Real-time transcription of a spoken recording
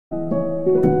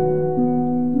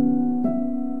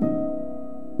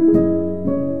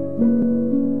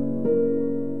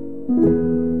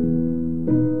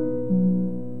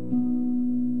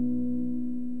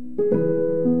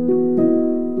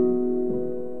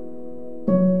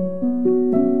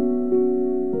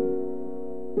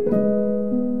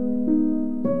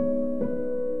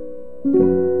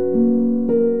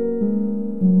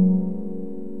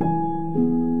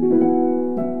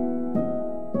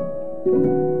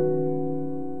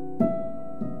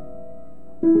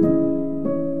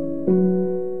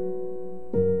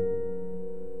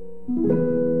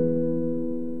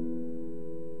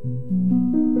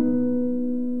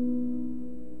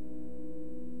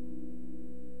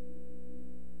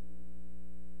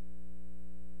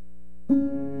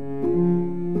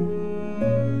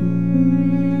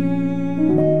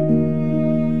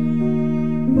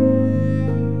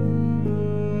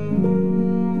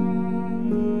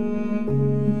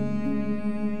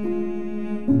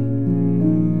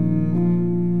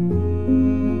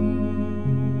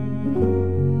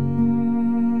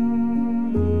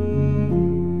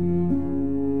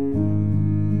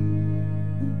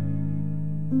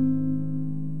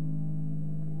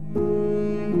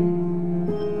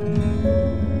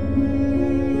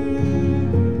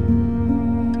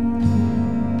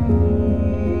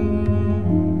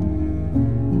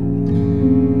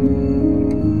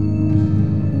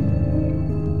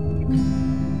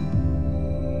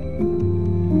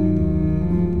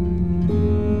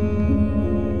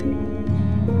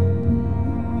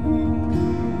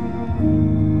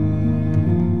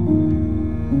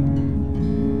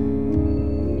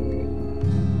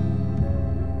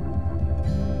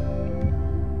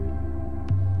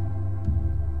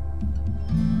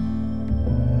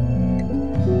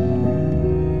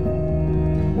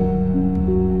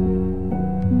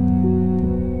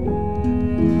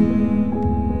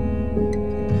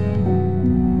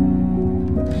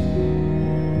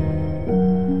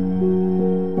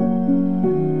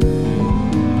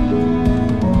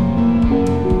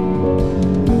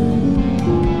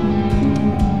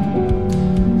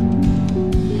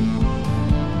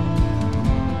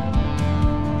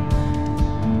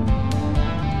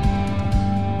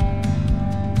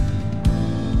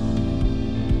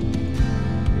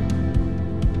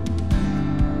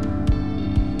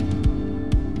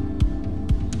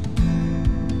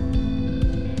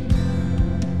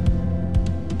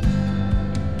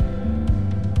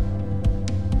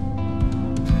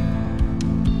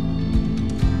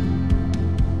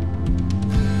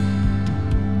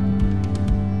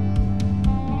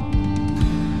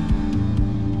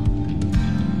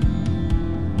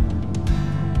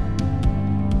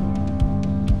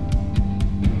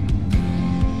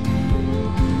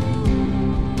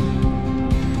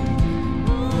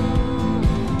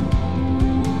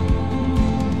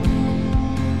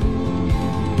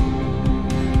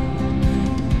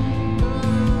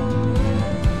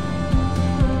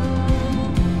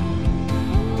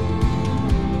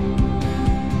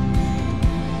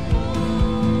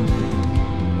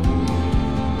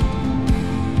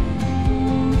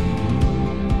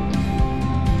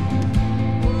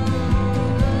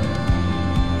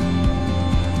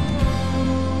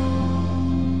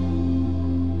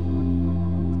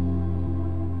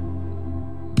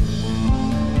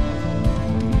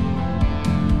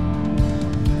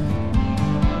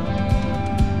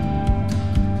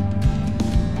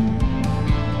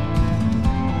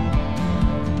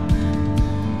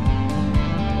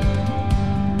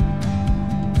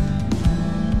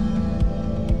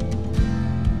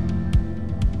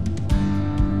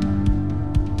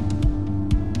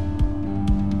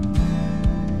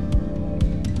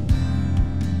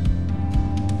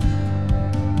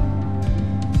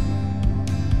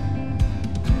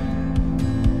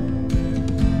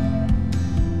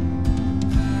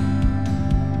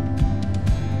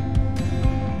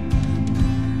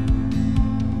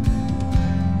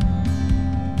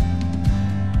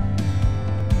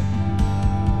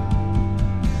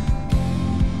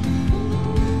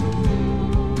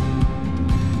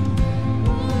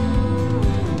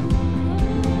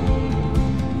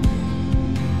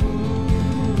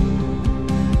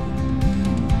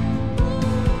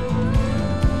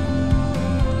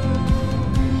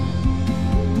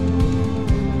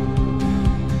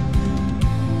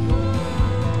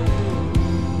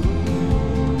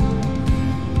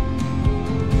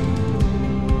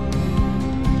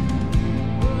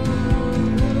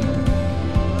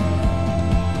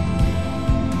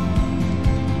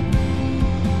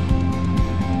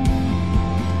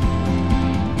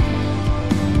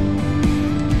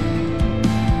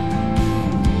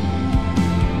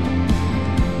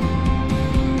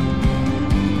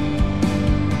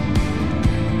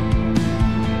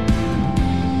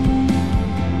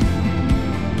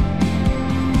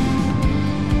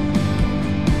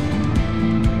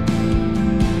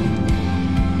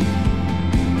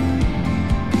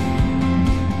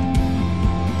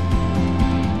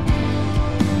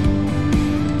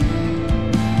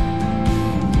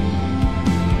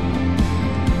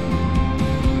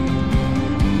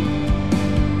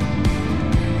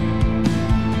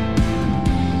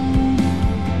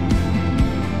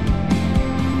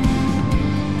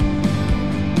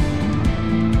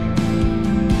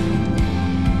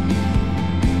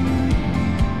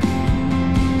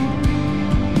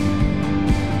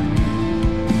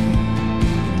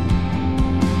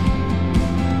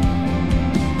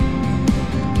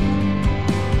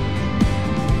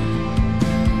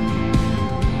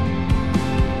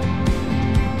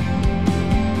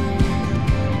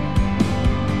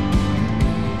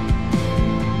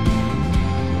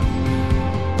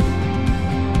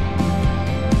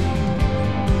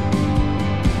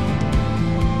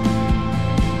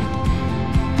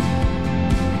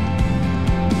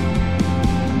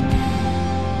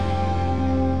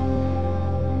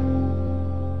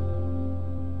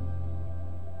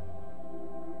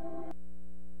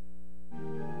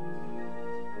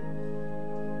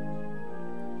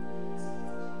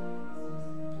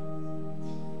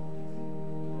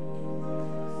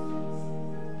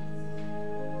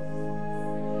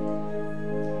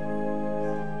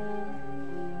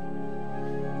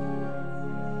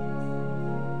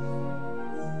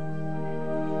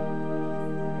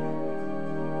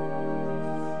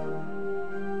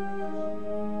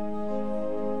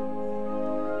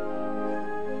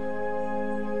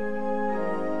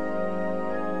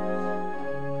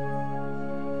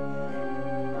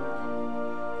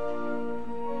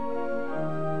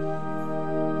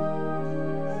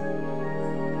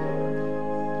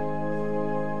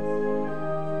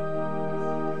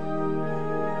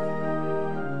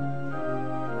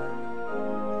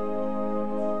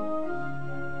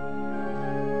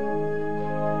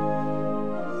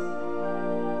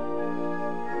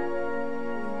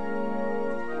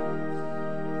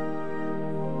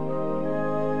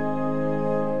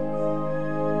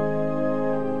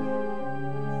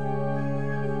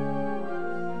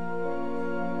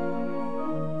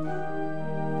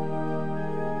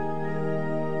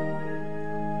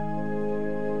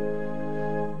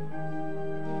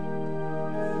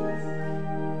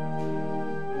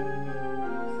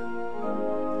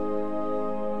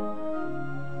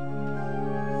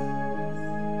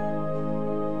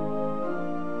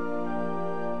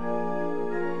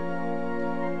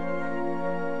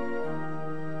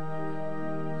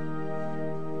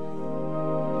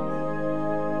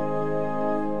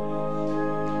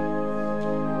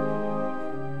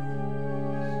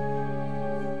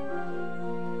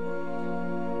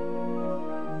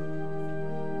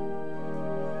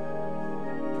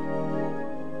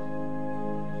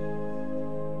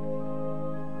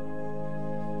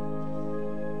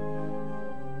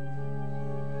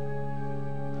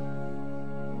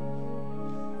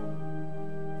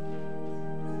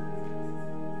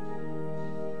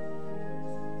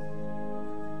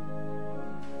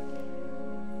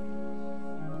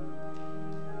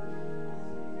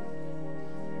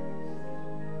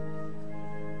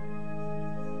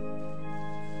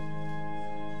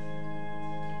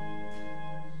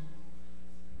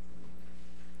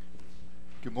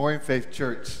Good morning, Faith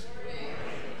Church.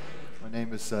 My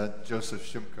name is Joseph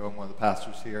Shimko. I'm one of the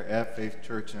pastors here at Faith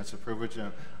Church, and it's a privilege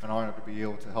and an honor to be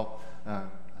able to help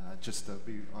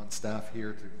be on staff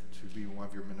here to be one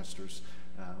of your ministers.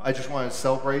 I just want to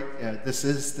celebrate. This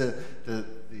is a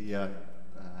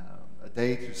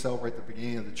day to celebrate the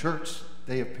beginning of the church,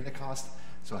 day of Pentecost.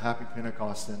 So happy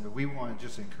Pentecost, and we want to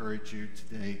just encourage you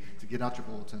today to get out your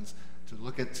bulletins, to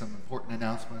look at some important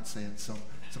announcements and some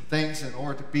things in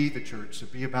order to be the church, to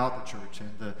be about the church,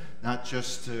 and not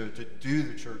just to do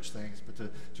the church things, but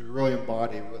to really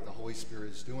embody what the Holy Spirit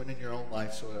is doing in your own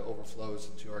life so it overflows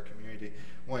into our community.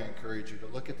 I want to encourage you to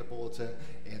look at the bulletin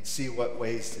and see what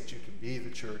ways that you can be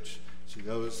the church to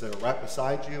those that are right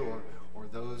beside you or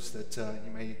those that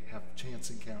you may have chance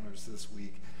encounters this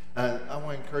week. I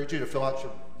want to encourage you to fill out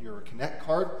your Connect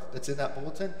card that's in that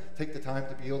bulletin. Take the time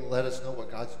to be able to let us know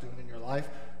what God's doing in your life.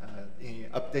 Any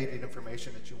updated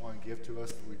information that you want to give to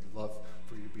us, we'd love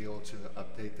for you to be able to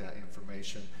update that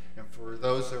information. And for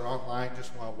those that are online,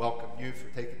 just want to welcome you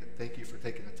thank you for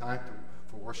taking the time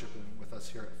for worshiping with us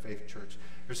here at Faith Church.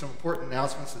 There's some important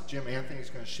announcements that Jim Anthony is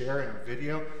going to share in our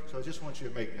video, so I just want you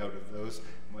to make note of those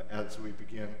as we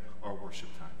begin our worship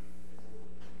time.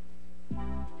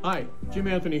 Hi, Jim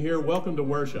Anthony here. Welcome to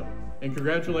worship, and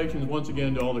congratulations once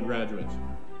again to all the graduates.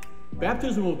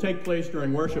 Baptism will take place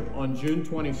during worship on June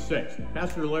 26th.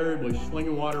 Pastor Larry will be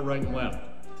slinging water right and left.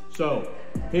 So,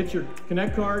 hit your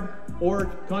Connect card or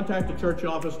contact the church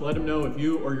office. Let them know if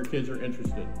you or your kids are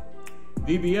interested.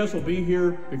 VBS will be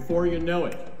here before you know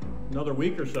it. Another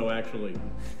week or so, actually,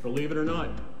 believe it or not.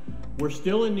 We're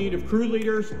still in need of crew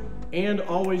leaders, and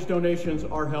always donations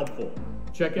are helpful.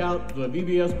 Check out the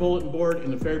VBS bulletin board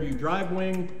in the Fairview Drive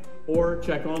wing, or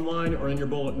check online or in your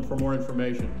bulletin for more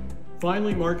information.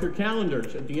 Finally, mark your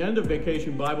calendars. At the end of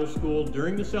Vacation Bible School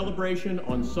during the celebration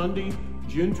on Sunday,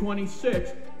 June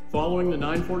 26th, following the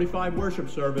 9:45 worship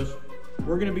service,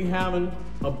 we're going to be having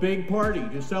a big party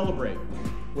to celebrate.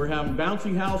 We're having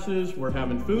bouncy houses, we're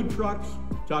having food trucks,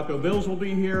 Taco Bills will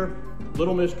be here,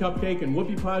 Little Miss Cupcake and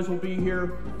Whoopie Pies will be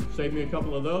here, save me a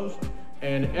couple of those,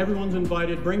 and everyone's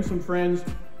invited. Bring some friends,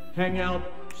 hang out,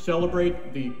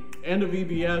 celebrate the end of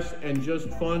VBS, and just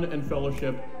fun and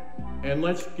fellowship. And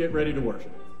let's get ready to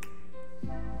worship.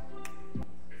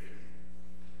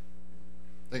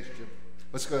 Thanks, Jim.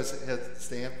 Let's go ahead and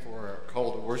stand for our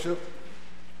call to worship.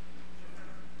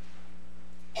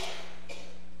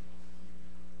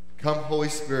 Come, Holy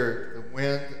Spirit, the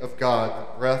wind of God,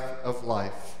 the breath of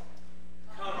life.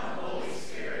 Come, Holy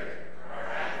Spirit, our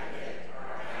advocate,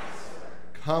 our counselor.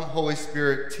 Come, Holy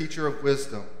Spirit, teacher of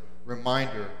wisdom,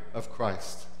 reminder of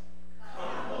Christ.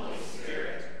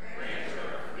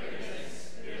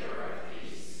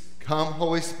 Come,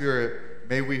 Holy Spirit,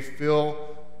 may we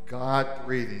feel God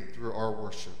breathing through our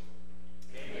worship.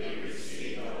 May we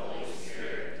receive the Holy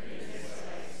Spirit in His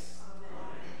place.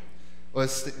 Amen.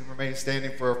 Let's remain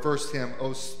standing for our first hymn,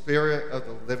 O Spirit of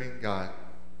the Living God.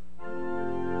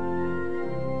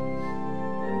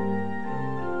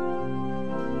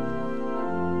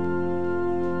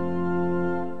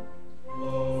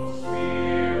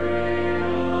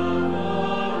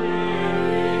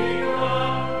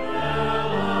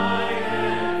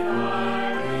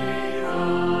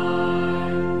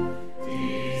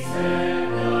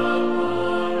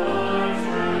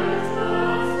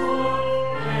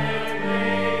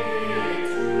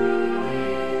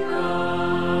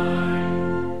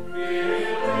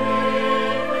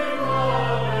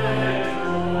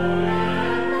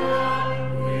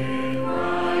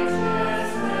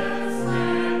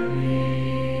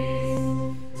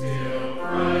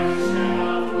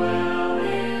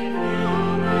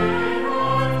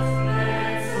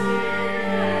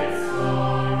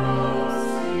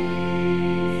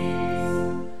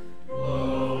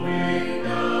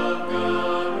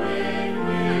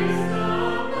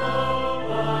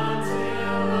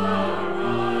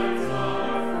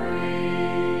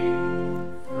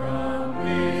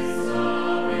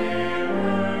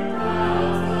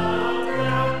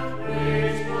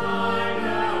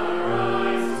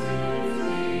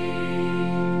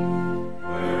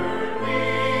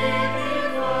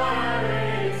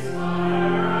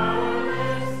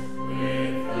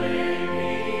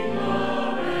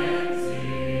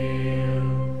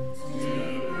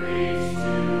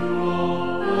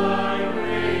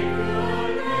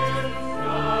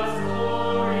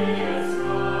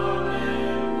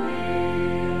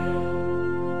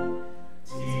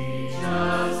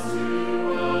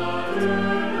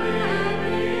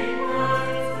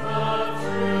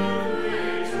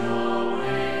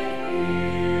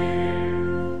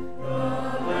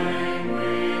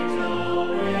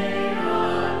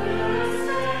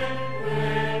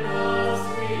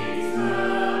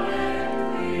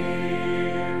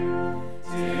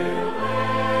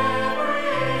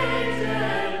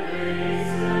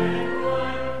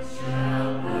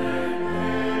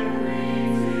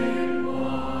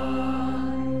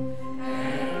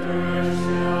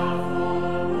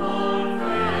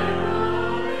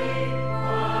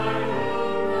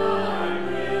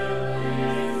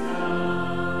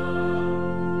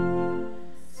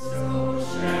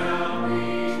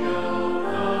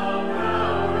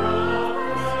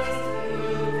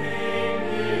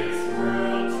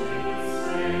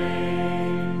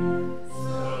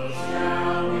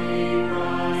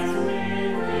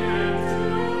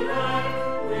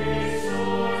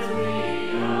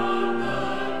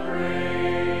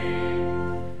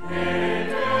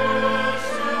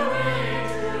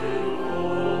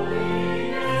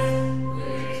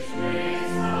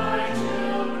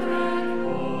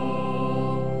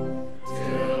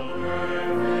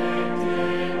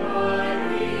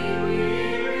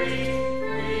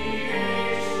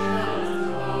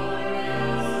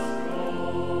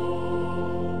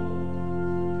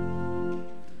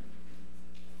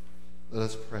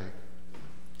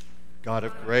 God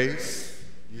of grace,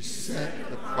 you sent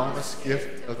the promised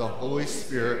gift of the Holy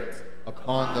Spirit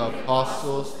upon the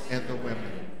apostles and the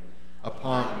women,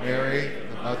 upon Mary,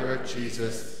 the mother of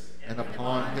Jesus, and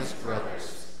upon his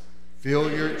brothers.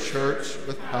 Fill your church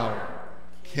with power,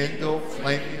 kindle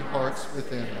flaming hearts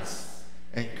within us,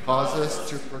 and cause us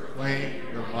to proclaim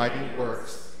your mighty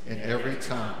works in every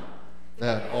tongue,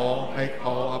 that all may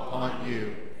call upon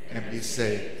you and be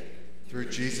saved. Through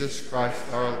Jesus Christ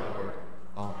our Lord.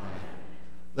 Amen.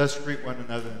 Let's greet one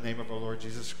another in the name of our Lord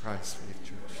Jesus Christ, Faith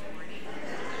Church.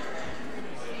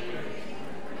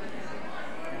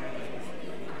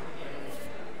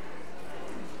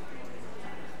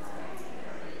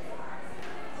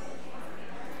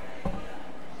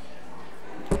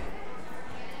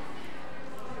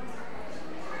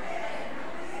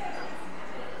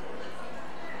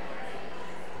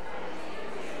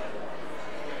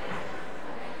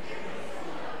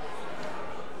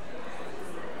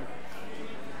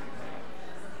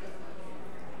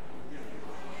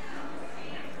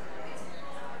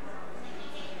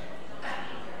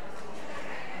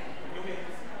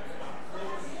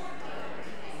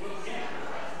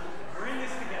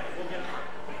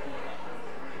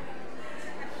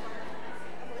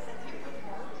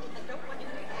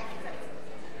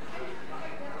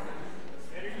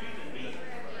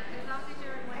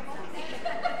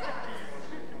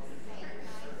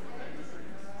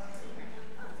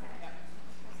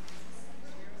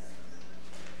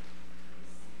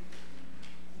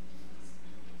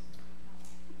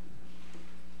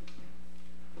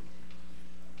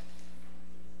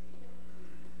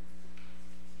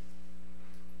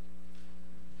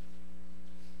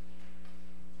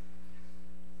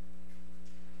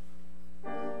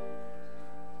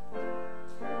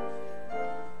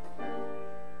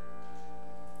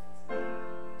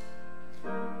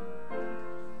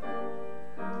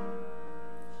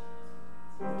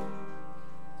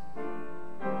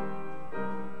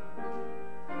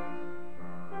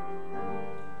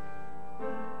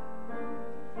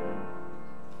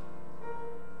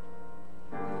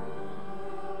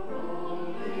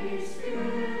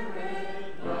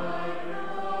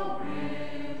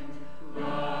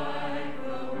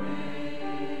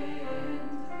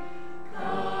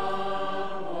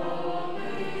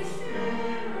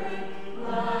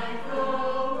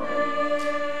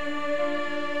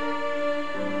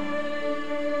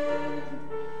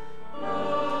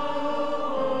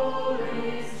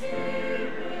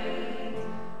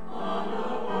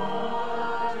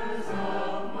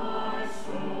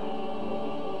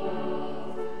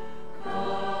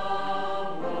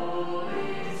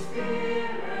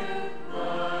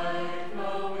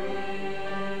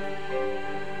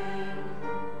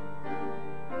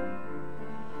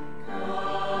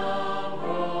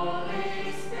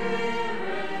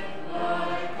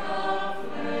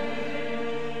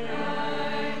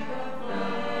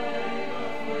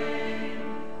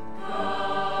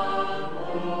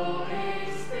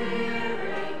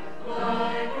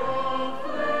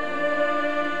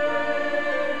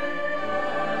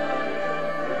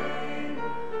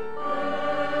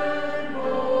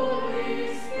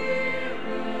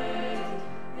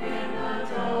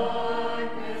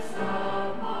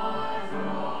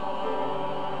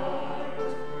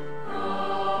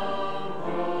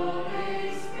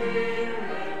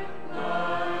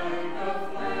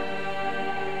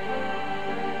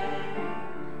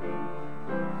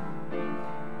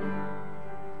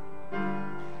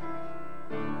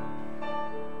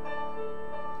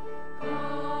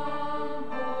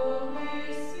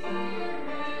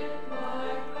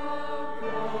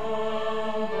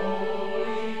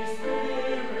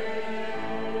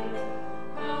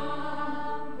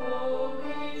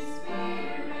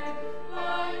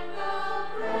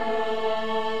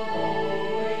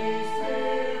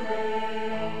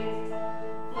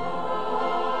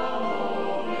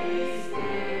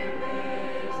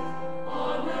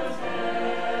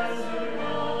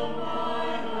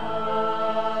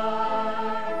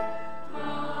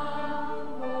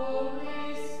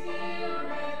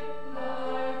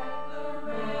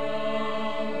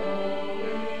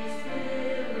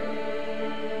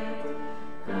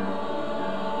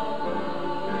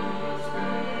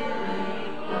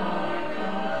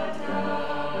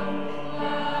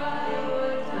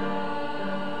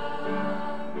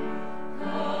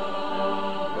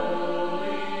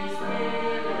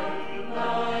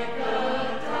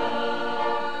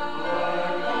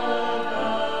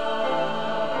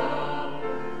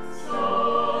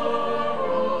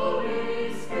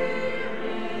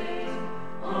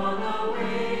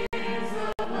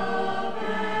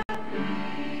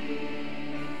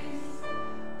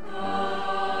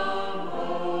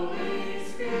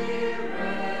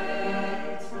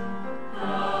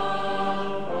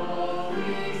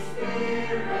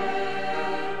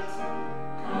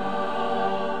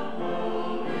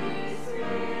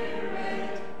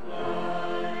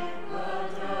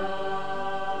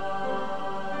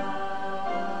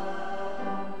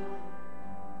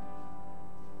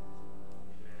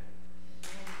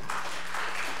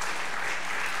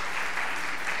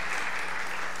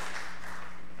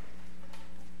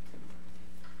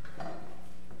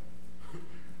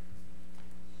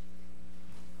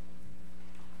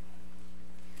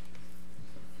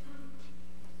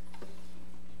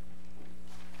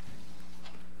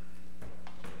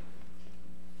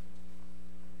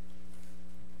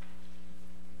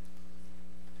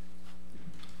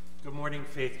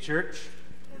 morning, Faith Church.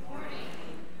 Good morning.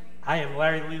 I am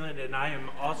Larry Leland, and I am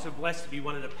also blessed to be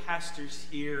one of the pastors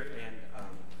here, and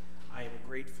I am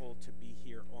grateful to be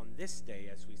here on this day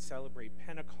as we celebrate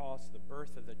Pentecost, the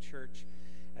birth of the church,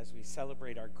 as we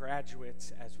celebrate our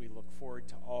graduates, as we look forward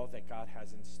to all that God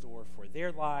has in store for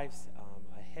their lives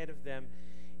ahead of them,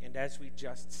 and as we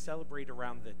just celebrate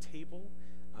around the table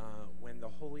when the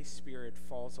Holy Spirit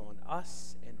falls on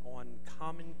us and on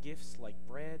common gifts like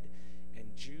bread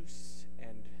and juice,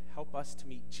 and help us to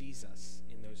meet Jesus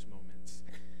in those moments.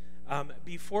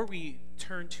 Before we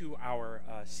turn to our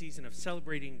season of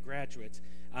celebrating graduates,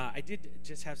 I did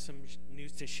just have some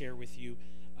news to share with you.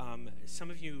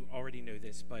 Some of you already know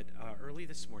this, but early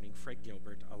this morning, Fred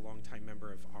Gilbert, a longtime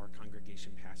member of our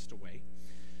congregation, passed away.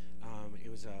 It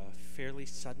was a fairly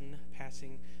sudden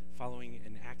passing following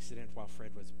an accident while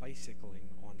Fred was bicycling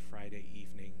on Friday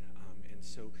evening. And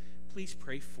so please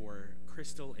pray for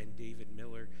Crystal and David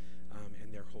Miller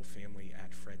and their whole family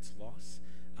at Fred's loss.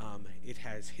 It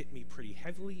has hit me pretty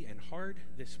heavily and hard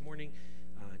this morning.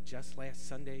 Just last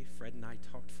Sunday, Fred and I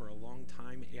talked for a long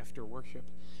time after worship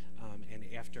and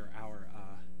after our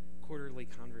quarterly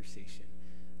conversation.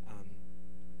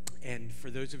 And for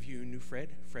those of you who knew Fred,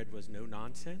 Fred was no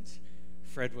nonsense.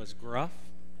 Fred was gruff,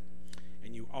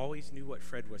 and you always knew what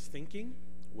Fred was thinking,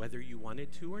 whether you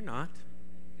wanted to or not.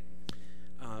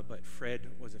 But Fred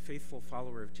was a faithful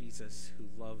follower of Jesus who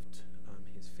loved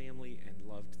his family and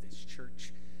loved this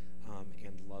church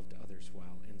and loved others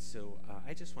well. And so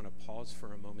I just want to pause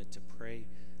for a moment to pray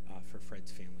for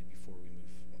Fred's family before we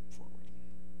move forward.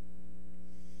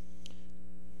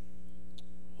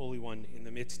 Holy One, in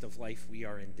the midst of life, we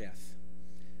are in death.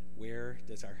 Where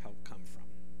does our help come from?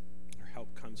 Our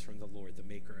help comes from the Lord, the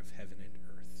maker of heaven and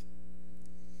earth.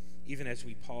 Even as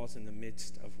we pause in the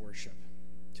midst of worship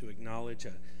to acknowledge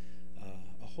a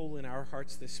hole in our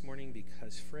hearts this morning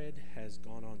because Fred has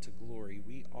gone on to glory,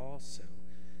 we also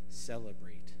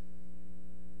celebrate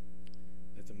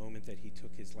that the moment that he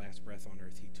took his last breath on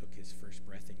earth, he took his first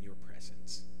breath in your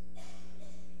presence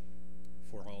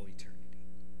for all eternity.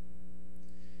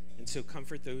 And so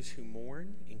comfort those who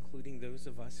mourn, including those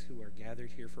of us who are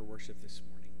gathered here for worship this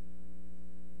morning.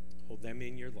 Hold them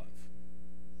in your love.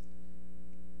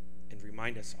 And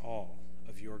remind us all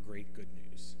of your great good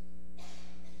news,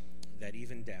 that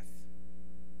even death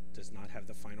does not have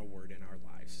the final word in our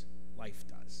lives. Life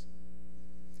does.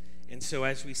 And so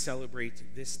as we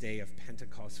celebrate this day of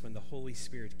Pentecost, when the Holy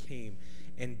Spirit came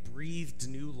and breathed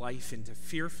new life into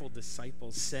fearful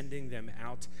disciples, sending them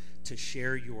out to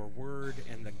share your word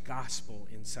and the gospel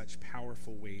in such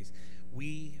powerful ways,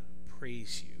 we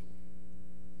praise you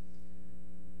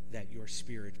that your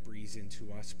Spirit breathes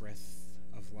into us breath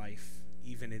of life,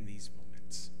 even in these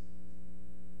moments.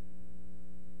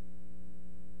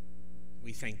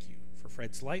 We thank you for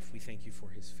Fred's life. We thank you for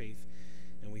his faith.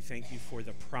 And we thank you for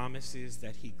the promises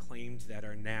that he claimed that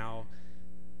are now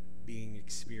being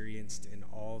experienced in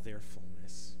all their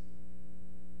fullness.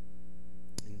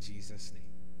 In Jesus'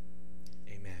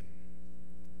 name, amen.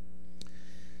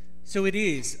 So it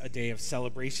is a day of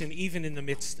celebration, even in the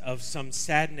midst of some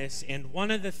sadness. And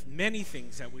one of the many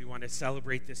things that we want to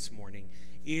celebrate this morning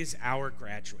is our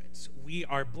graduates. We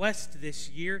are blessed this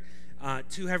year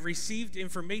to have received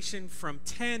information from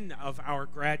 10 of our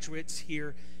graduates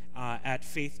here at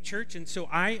Faith Church. And so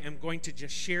I am going to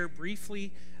just share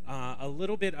briefly a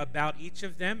little bit about each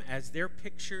of them as their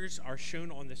pictures are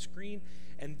shown on the screen.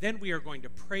 And then we are going to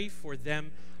pray for them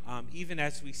even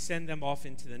as we send them off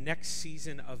into the next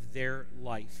season of their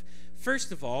life.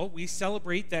 First of all, we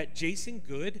celebrate that Jason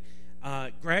Good,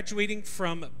 graduating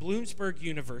from Bloomsburg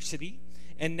University.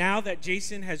 And now that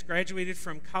Jason has graduated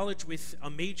from college with a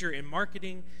major in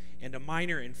marketing and a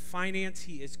minor in finance,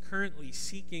 he is currently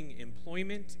seeking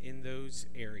employment in those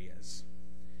areas.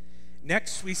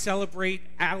 Next, we celebrate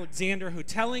Alexander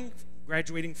Hotelling,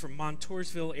 graduating from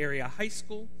Montoursville Area High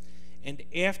School. And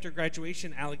after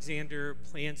graduation, Alexander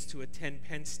plans to attend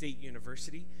Penn State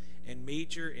University and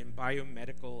major in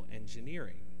biomedical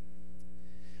engineering.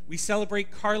 We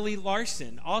celebrate Carly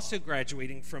Larson, also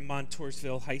graduating from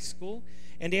Montoursville High School.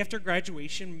 And after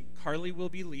graduation, Carly will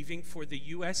be leaving for the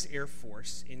U.S. Air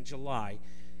Force in July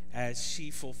as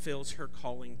she fulfills her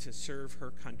calling to serve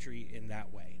her country in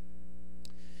that way.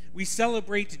 We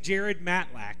celebrate Jared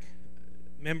Matlack,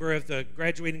 member of the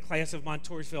graduating class of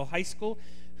Montoursville High School,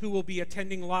 who will be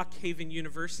attending Lock Haven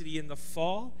University in the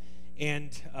fall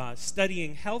and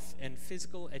studying health and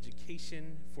physical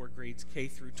education for grades K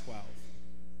through 12.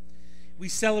 We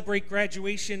celebrate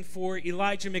graduation for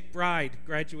Elijah McBride,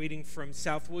 graduating from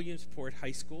South Williamsport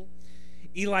High School.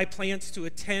 Eli plans to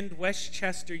attend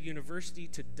Westchester University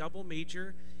to double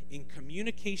major in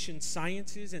communication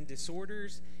sciences and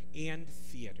disorders and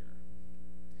theater.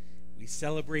 We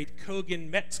celebrate Kogan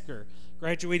Metzger,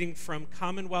 graduating from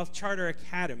Commonwealth Charter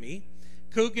Academy.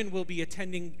 Kogan will be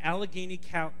attending Allegheny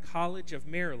College of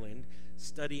Maryland,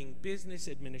 studying business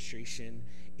administration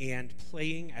and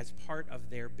playing as part of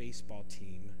their baseball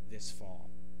team this fall.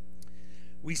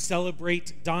 We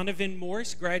celebrate Donovan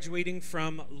Morse, graduating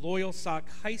from Loyalsock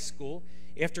High School.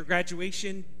 After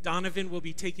graduation, Donovan will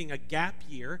be taking a gap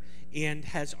year and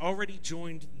has already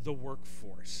joined the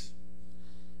workforce.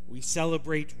 We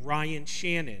celebrate Ryan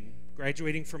Shannon,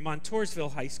 graduating from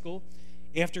Montoursville High School.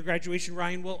 After graduation,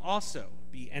 Ryan will also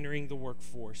be entering the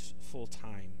workforce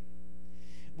full-time.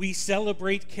 We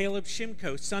celebrate Caleb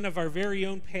Shimko, son of our very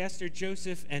own Pastor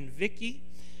Joseph and Vicky,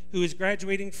 who is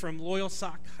graduating from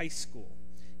Loyalsock High School.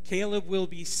 Caleb will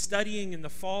be studying in the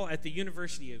fall at the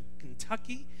University of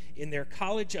Kentucky in their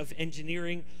College of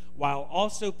Engineering, while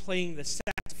also playing the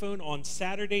saxophone on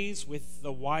Saturdays with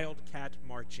the Wildcat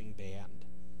Marching Band.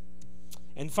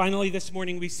 And finally, this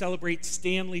morning we celebrate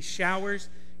Stanley Showers,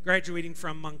 graduating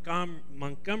from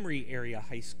Montgomery Area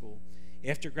High School.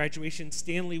 After graduation,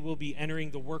 Stanley will be entering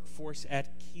the workforce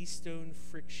at Keystone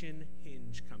Friction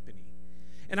Hinge Company.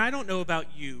 And I don't know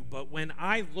about you, but when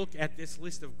I look at this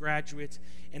list of graduates,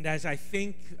 and as I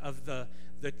think of the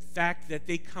fact that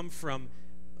they come from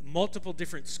multiple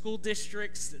different school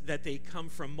districts, that they come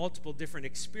from multiple different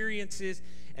experiences,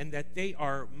 and that they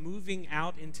are moving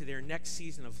out into their next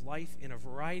season of life in a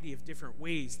variety of different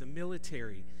ways, the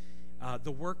military,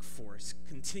 the workforce,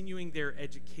 continuing their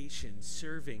education,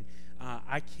 serving,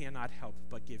 I cannot help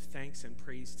but give thanks and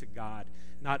praise to God,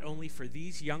 not only for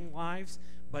these young lives,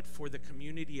 but for the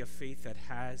community of faith that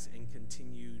has and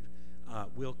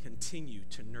will continue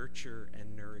to nurture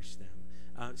and nourish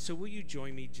them. So will you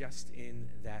join me just in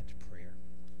that prayer?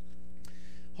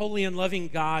 Holy and loving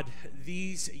God,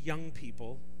 these young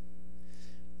people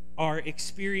are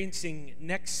experiencing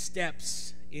next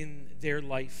steps in their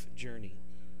life journey.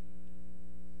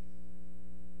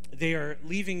 They are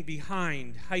leaving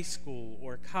behind high school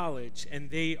or college, and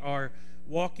they are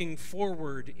walking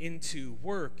forward into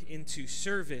work, into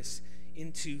service,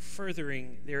 into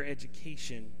furthering their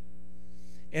education.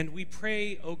 And we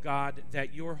pray, O God,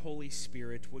 that your Holy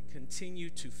Spirit would continue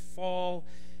to fall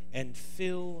and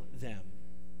fill them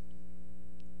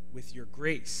with your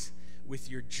grace, with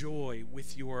your joy,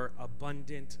 with your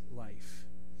abundant life.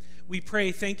 We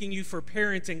pray, thanking you for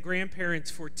parents and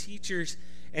grandparents, for teachers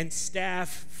and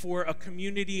staff, for a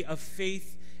community of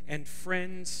faith and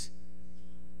friends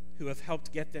who have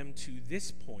helped get them to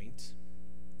this point.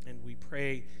 And we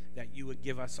pray that you would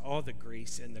give us all the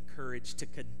grace and the courage to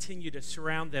continue to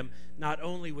surround them, not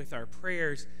only with our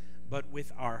prayers, but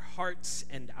with our hearts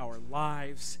and our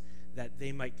lives, that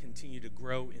they might continue to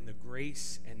grow in the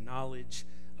grace and knowledge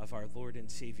of our Lord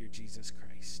and Savior Jesus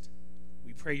Christ.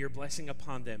 We pray your blessing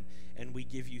upon them, and we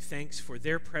give you thanks for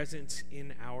their presence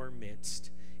in our midst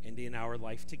and in our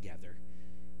life together.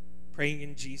 Praying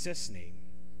in Jesus' name,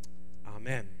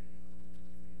 amen.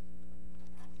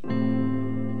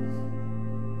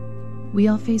 We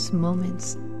all face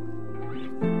moments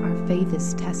our faith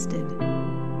is tested.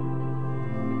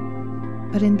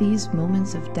 But in these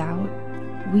moments of doubt,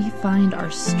 we find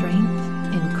our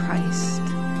strength in Christ.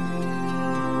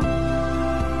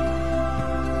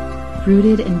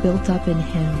 Rooted and built up in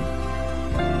Him,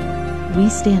 we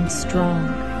stand strong,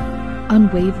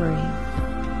 unwavering.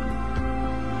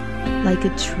 Like a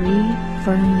tree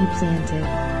firmly planted,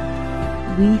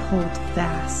 we hold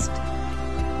fast,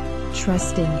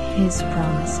 trusting His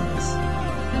promises.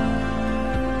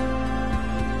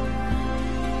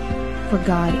 For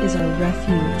God is our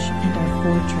refuge and our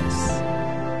fortress,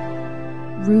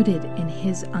 rooted in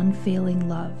His unfailing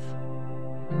love.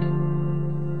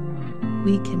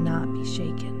 We cannot be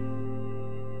shaken.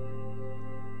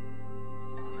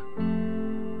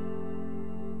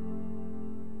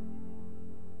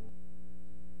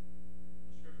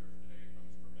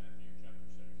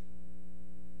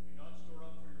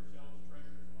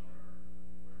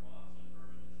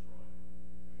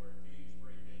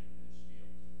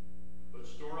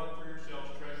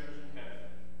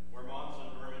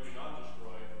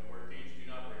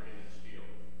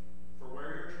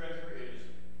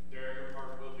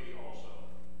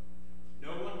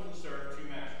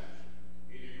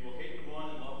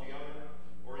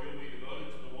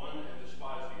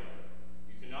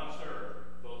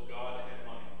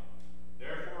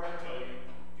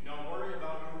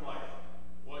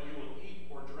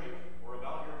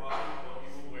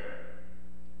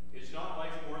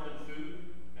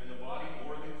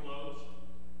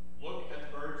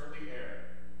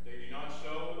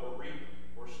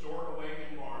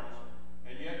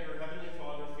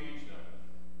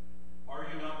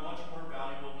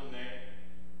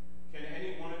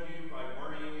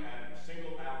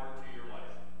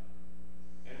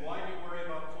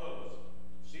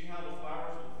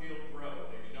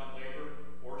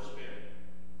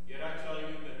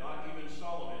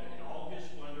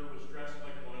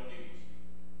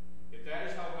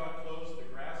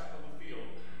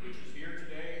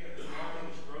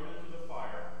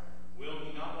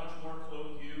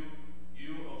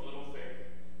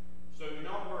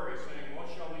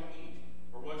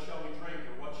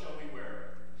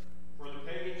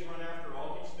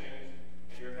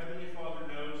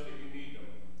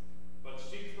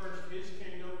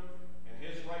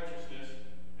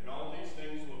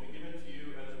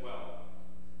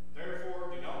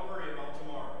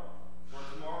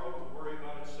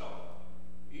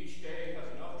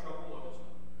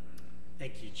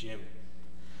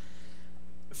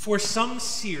 For some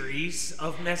series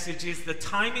of messages, the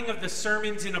timing of the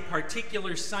sermons in a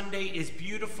particular Sunday is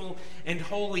beautiful and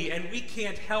holy, and we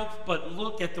can't help but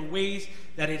look at the ways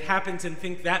that it happens and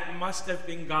think that must have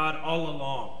been God all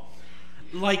along.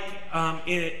 Like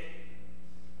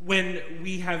when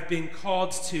we have been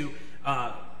called to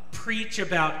preach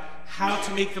about how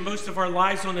to make the most of our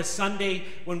lives on a Sunday,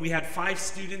 when we had 5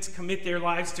 students commit their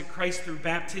lives to Christ through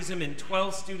baptism and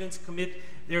 12 students commit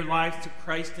their lives to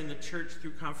Christ in the church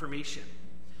through confirmation.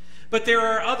 But there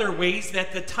are other ways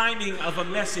that the timing of a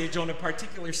message on a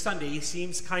particular Sunday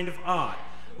seems kind of odd,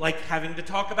 like having to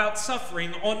talk about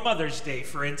suffering on Mother's Day,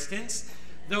 for instance,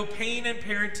 though pain and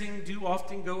parenting do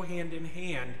often go hand in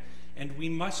hand, and we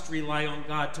must rely on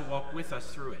God to walk with us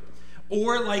through it.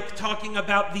 Or like talking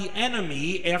about the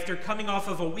enemy after coming off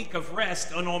of a week of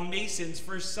rest on Mason's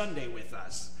first Sunday with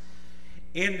us.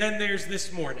 And then there's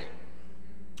this morning,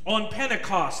 on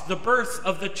Pentecost, the birth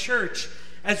of the church,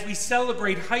 as we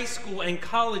celebrate high school and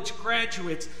college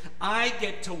graduates, I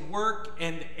get to work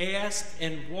and ask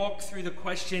and walk through the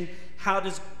question, how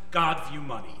does God view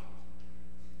money?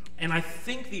 And I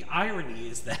think the irony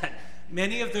is that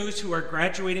many of those who are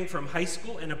graduating from high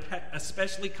school, and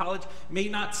especially college, may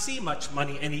not see much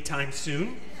money anytime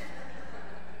soon.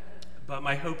 But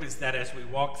my hope is that as we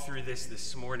walk through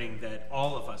this morning, that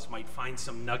all of us might find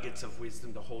some nuggets of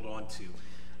wisdom to hold on to,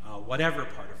 whatever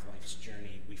part of life's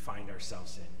journey we find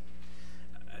ourselves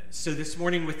in. So this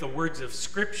morning, with the words of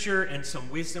Scripture and some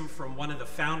wisdom from one of the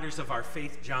founders of our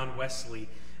faith, John Wesley,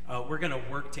 we're going to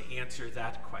work to answer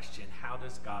that question, how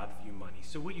does God view money?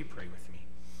 So will you pray with me?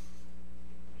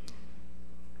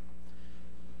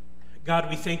 God,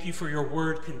 we thank you for your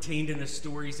word contained in the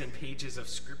stories and pages of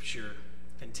Scripture,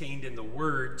 contained in the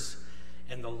words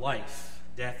and the life,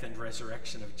 death, and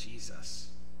resurrection of Jesus.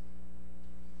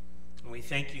 And we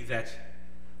thank you that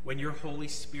when your Holy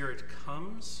Spirit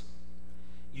comes,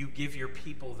 you give your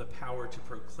people the power to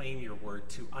proclaim your word,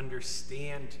 to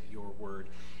understand your word,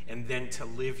 and then to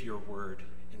live your word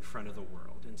in front of the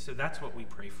world. And so that's what we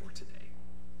pray for today.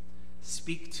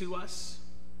 Speak to us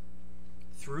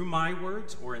through my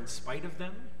words or in spite of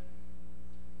them,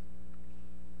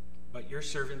 but your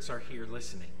servants are here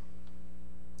listening,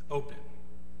 open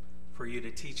for you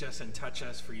to teach us and touch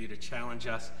us, for you to challenge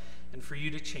us, and for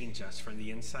you to change us from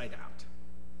the inside out.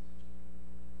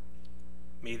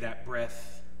 May that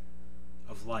breath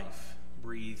of life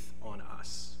breathe on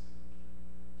us.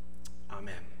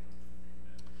 Amen.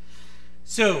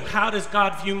 So, how does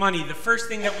God view money? The first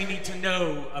thing that we need to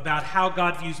know about how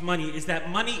God views money is that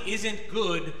money isn't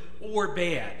good or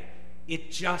bad.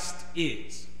 It just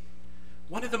is.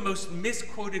 One of the most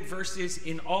misquoted verses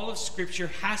in all of Scripture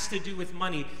has to do with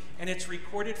money, and it's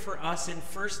recorded for us in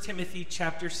 1 Timothy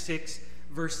chapter 6,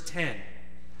 verse 10.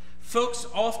 Folks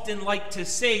often like to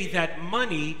say that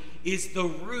money is the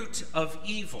root of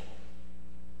evil.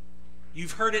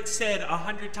 You've heard it said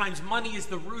 100 times, money is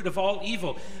the root of all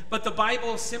evil. But the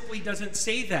Bible simply doesn't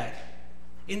say that.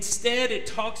 Instead, it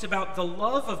talks about the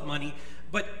love of money,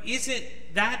 but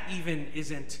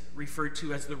isn't referred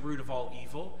to as the root of all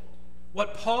evil.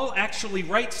 What Paul actually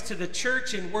writes to the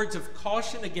church in words of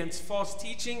caution against false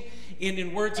teaching and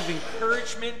in words of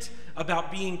encouragement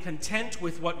about being content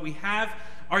with what we have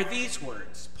are these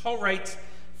words. Paul writes,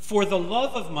 "For the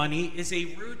love of money is a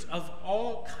root of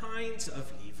all kinds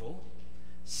of evil.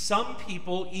 Some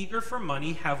people eager for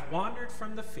money have wandered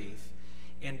from the faith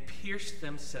and pierced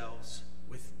themselves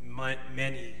with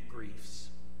many griefs."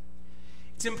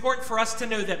 It's important for us to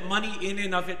know that money in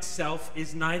and of itself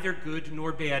is neither good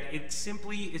nor bad. It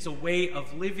simply is a way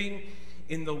of living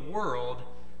in the world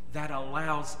that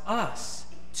allows us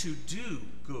to do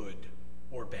good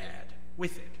or bad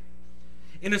with it.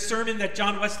 In a sermon that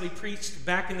John Wesley preached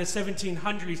back in the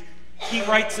 1700s, he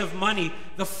writes of money,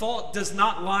 "The fault does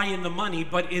not lie in the money,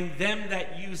 but in them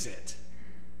that use it.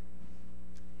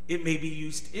 It may be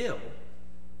used ill,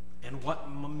 and what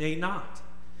may not.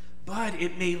 But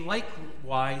it may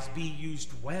likewise be used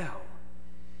well.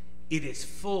 It is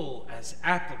full as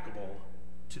applicable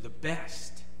to the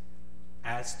best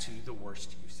as to the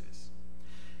worst uses."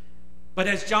 But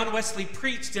as John Wesley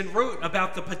preached and wrote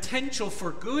about the potential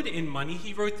for good in money,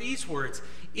 he wrote these words,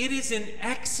 "It is an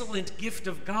excellent gift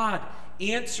of God,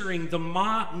 answering the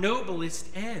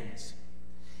noblest ends.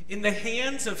 In the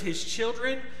hands of his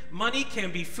children, money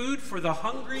can be food for the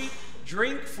hungry,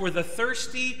 drink for the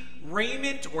thirsty,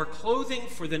 raiment or clothing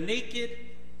for the naked."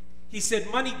 He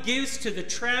said, "Money gives to the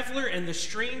traveler and the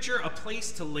stranger a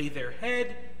place to lay their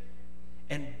head,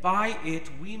 and by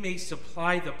it we may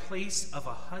supply the place of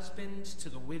a husband to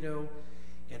the widow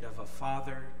and of a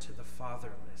father to the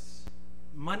fatherless."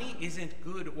 Money isn't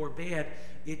good or bad.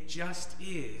 It just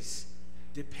is,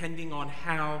 depending on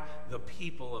how the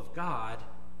people of God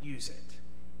use it.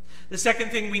 The second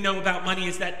thing we know about money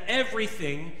is that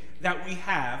everything that we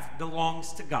have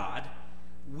belongs to God.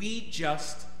 We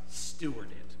just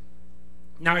steward it.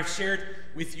 Now, I've shared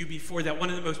with you before that one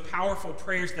of the most powerful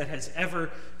prayers that has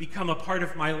ever become a part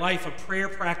of my life, a prayer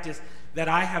practice that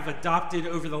I have adopted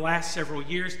over the last several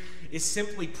years, is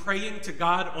simply praying to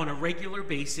God on a regular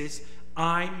basis,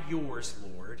 "I'm yours,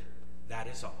 Lord, that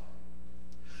is all."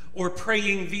 Or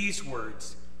praying these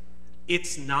words,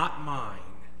 "It's not mine,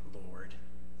 Lord,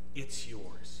 it's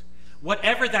yours."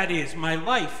 Whatever that is, my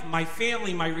life, my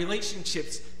family, my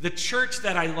relationships, the church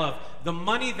that I love, the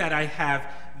money that I have,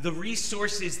 the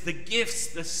resources, the gifts,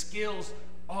 the skills,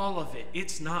 all of it.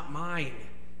 It's not mine,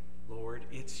 Lord,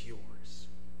 it's yours.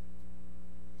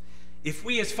 If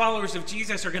we as followers of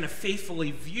Jesus are going to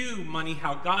faithfully view money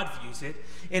how God views it,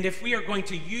 and if we are going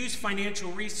to use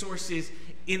financial resources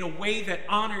in a way that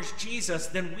honors Jesus,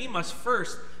 then we must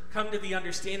first come to the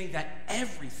understanding that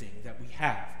everything that we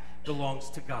have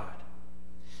belongs to God.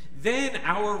 Then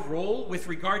our role with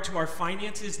regard to our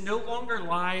finances no longer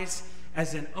lies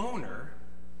as an owner,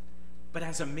 but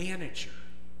as a manager.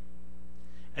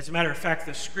 As a matter of fact,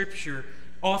 the scripture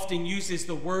often uses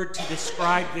the word to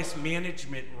describe this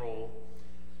management role.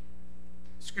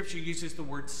 Scripture uses the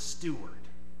word steward,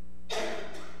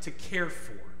 to care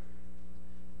for,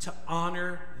 to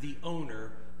honor the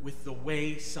owner with the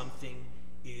way something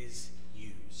is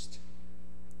used.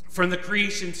 From the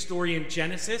creation story in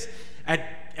Genesis,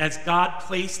 as God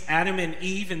placed Adam and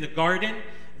Eve in the garden,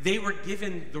 they were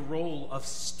given the role of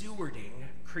stewarding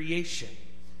creation.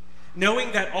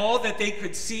 Knowing that all that they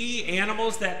could see,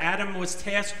 animals that Adam was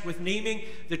tasked with naming,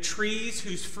 the trees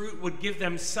whose fruit would give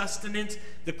them sustenance,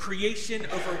 the creation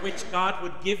over which God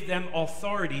would give them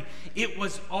authority, it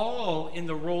was all in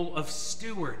the role of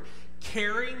steward,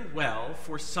 caring well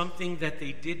for something that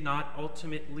they did not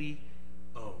ultimately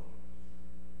own.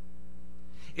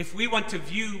 If we want to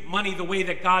view money the way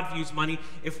that God views money,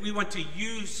 if we want to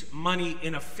use money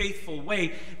in a faithful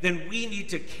way, then we need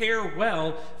to care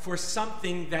well for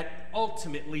something that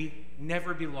ultimately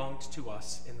never belonged to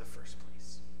us in the first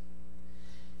place.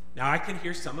 Now, I can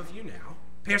hear some of you now.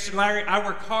 "Pastor Larry, I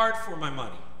work hard for my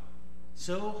money."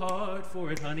 So hard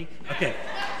for it, honey. Okay.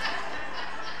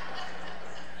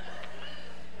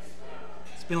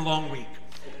 It's been a long week.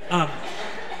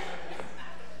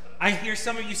 I hear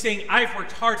some of you saying, "I've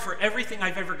worked hard for everything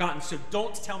I've ever gotten, so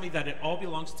don't tell me that it all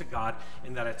belongs to God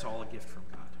and that it's all a gift from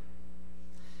God."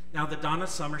 Now, the Donna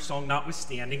Summer song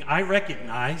notwithstanding, I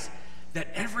recognize that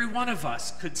every one of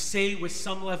us could say with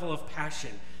some level of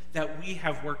passion that we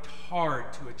have worked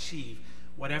hard to achieve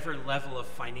whatever level of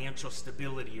financial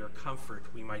stability or comfort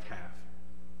we might have.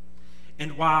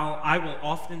 And while I will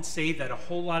often say that a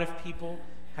whole lot of people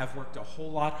have worked a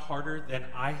whole lot harder than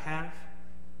I have,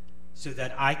 so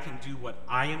that I can do what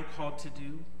I am called to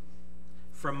do,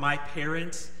 from my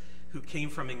parents who came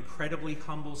from incredibly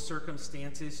humble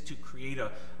circumstances to create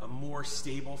a more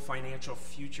stable financial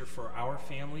future for our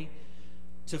family,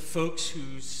 to folks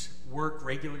whose work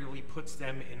regularly puts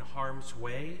them in harm's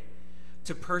way,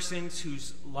 to persons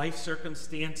whose life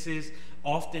circumstances,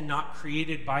 often not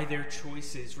created by their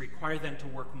choices, require them to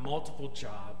work multiple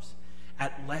jobs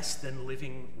at less than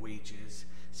living wages,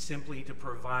 simply to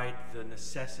provide the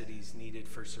necessities needed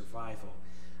for survival.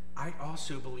 I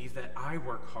also believe that I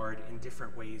work hard in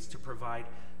different ways to provide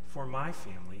for my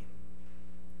family.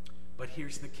 But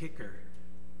here's the kicker: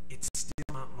 it's still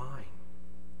not mine.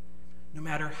 No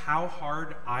matter how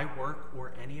hard I work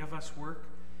or any of us work,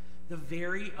 the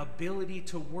very ability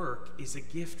to work is a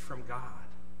gift from God.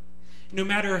 No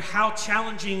matter how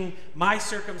challenging my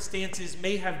circumstances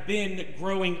may have been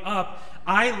growing up,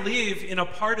 I live in a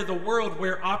part of the world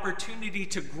where opportunity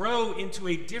to grow into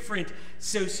a different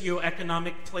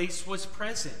socioeconomic place was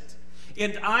present.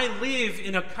 And I live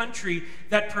in a country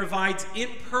that provides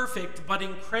imperfect but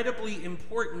incredibly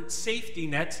important safety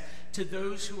nets to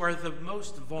those who are the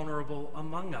most vulnerable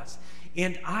among us.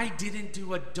 And I didn't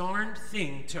do a darned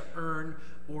thing to earn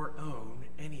or own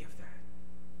any of that.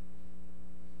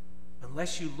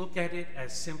 Unless you look at it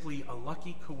as simply a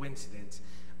lucky coincidence,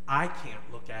 I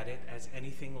can't look at it as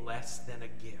anything less than a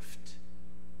gift.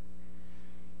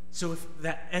 So if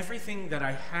everything that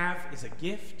I have is a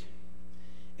gift,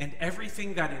 and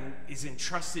everything that is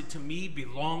entrusted to me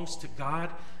belongs to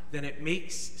God, then it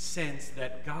makes sense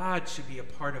that God should be a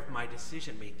part of my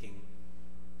decision-making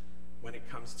when it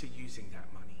comes to using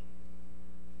that money.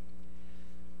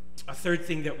 A third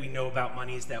thing that we know about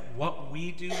money is that what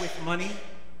we do with money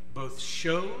both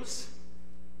shows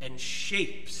and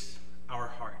shapes our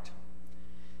heart.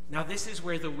 Now, this is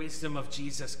where the wisdom of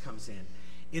Jesus comes in.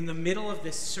 In the middle of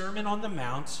this Sermon on the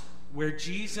Mount, where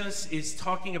Jesus is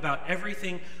talking about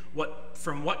everything,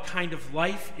 from what kind of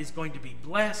life is going to be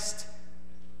blessed,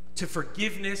 to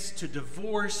forgiveness, to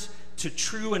divorce, to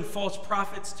true and false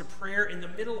prophets, to prayer. In the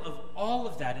middle of all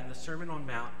of that in the Sermon on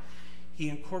the Mount, he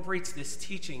incorporates this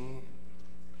teaching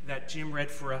that Jim read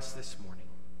for us this morning,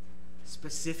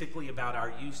 specifically about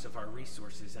our use of our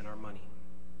resources and our money.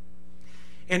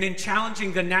 And in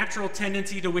challenging the natural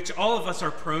tendency to which all of us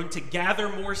are prone to gather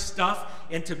more stuff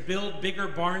and to build bigger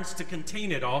barns to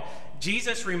contain it all,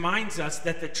 Jesus reminds us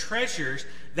that the treasures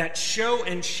that show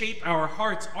and shape our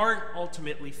hearts aren't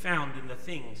ultimately found in the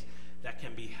things that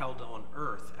can be held on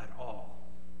earth at all,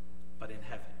 but in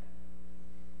heaven.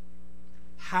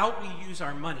 How we use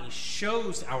our money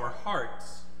shows our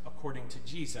hearts, according to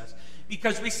Jesus,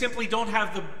 because we simply don't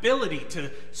have the ability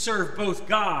to serve both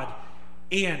God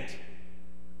and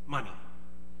money.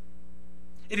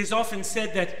 It is often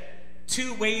said that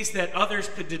two ways that others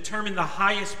could determine the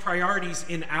highest priorities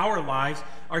in our lives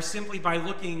are simply by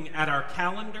looking at our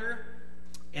calendar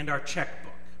and our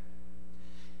checkbook.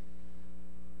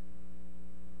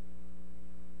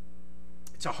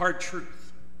 It's a hard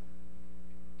truth.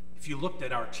 If you looked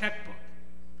at our checkbook,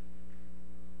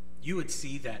 you would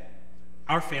see that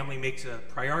our family makes a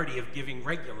priority of giving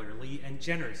regularly and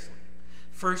generously,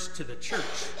 first to the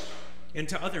church and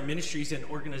to other ministries and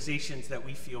organizations that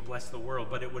we feel bless the world.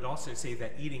 But it would also say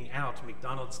that eating out,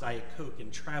 McDonald's, Diet Coke,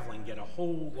 and traveling get a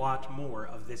whole lot more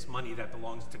of this money that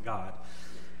belongs to God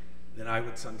than I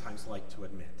would sometimes like to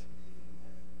admit.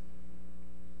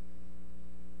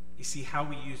 You see, how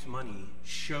we use money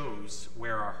shows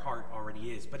where our heart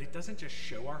already is, but it doesn't just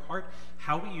show our heart.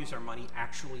 How we use our money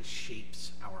actually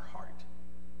shapes our heart.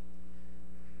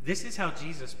 This is how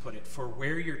Jesus put it: for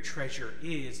where your treasure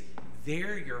is,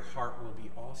 there your heart will be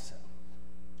also.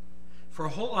 For a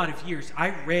whole lot of years, I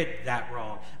read that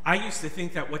wrong. I used to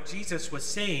think that what Jesus was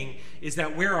saying is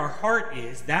that where our heart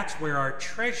is, that's where our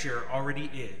treasure already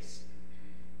is.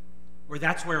 Or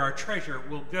that's where our treasure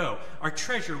will go. Our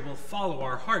treasure will follow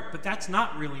our heart, but that's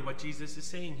not really what Jesus is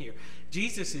saying here.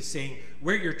 Jesus is saying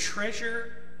where your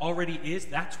treasure already is,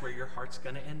 that's where your heart's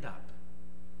going to end up.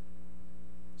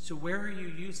 So where are you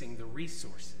using the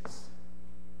resources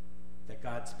that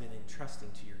God's been entrusting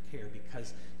to your care?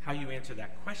 Because how you answer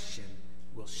that question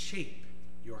will shape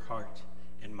your heart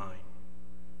and mind.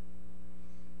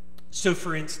 So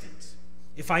for instance,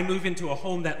 if I move into a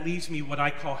home that leaves me what I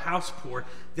call house poor,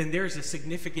 then there's a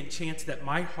significant chance that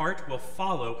my heart will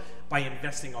follow by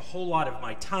investing a whole lot of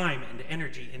my time and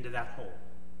energy into that home.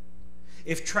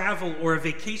 If travel or a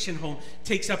vacation home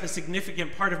takes up a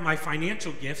significant part of my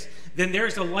financial gifts, then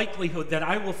there's a likelihood that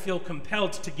I will feel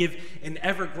compelled to give an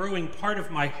ever-growing part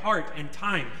of my heart and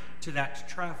time to that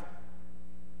travel.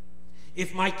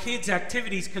 If my kids'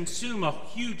 activities consume a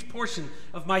huge portion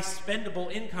of my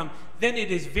spendable income, then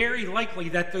it is very likely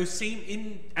that those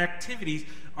same activities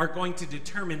are going to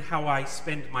determine how I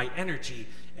spend my energy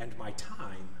and my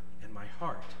time and my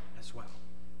heart as well.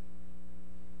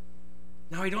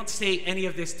 Now, I don't say any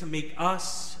of this to make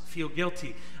us feel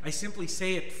guilty. I simply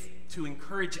say it to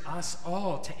encourage us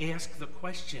all to ask the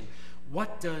question,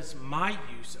 what does my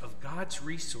use of God's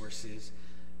resources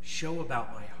show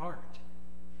about my heart?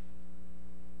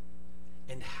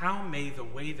 And how may the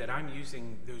way that I'm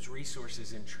using those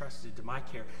resources entrusted to my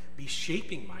care be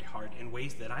shaping my heart in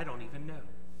ways that I don't even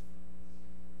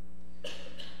know?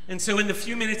 And so in the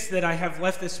few minutes that I have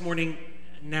left this morning,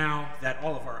 now that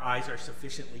all of our eyes are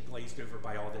sufficiently glazed over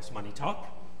by all this money talk,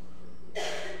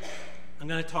 I'm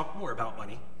going to talk more about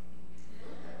money.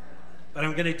 But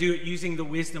I'm going to do it using the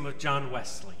wisdom of John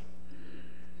Wesley.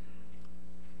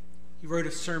 He wrote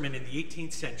a sermon in the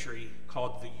 18th century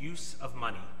called The Use of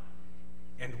Money.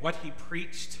 And what he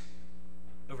preached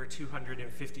over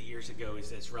 250 years ago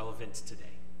is as relevant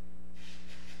today.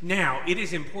 Now, it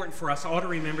is important for us all to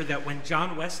remember that when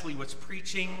John Wesley was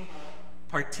preaching,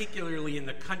 particularly in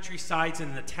the countrysides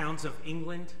and the towns of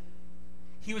England,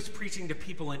 he was preaching to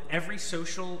people in every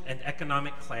social and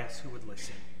economic class who would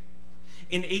listen.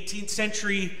 In 18th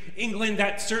century England,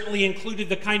 that certainly included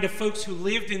the kind of folks who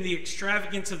lived in the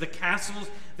extravagance of the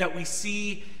castles that we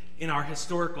see in our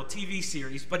historical TV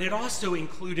series, but it also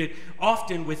included,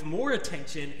 often with more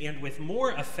attention and with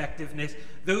more effectiveness,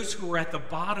 those who were at the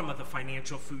bottom of the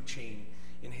financial food chain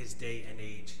in his day and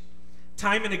age.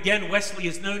 Time and again, Wesley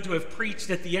is known to have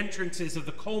preached at the entrances of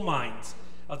the coal mines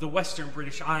of the western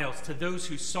British Isles to those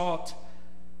who sought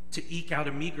to eke out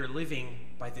a meager living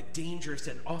by the dangerous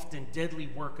and often deadly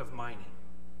work of mining.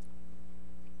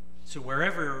 So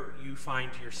wherever you find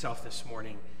yourself this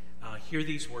morning, hear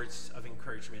these words of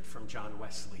encouragement from John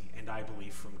Wesley, and I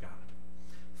believe from God.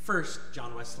 First,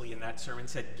 John Wesley in that sermon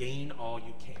said, gain all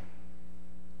you can.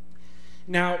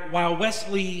 Now, while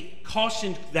Wesley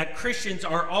cautioned that Christians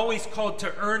are always called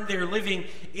to earn their living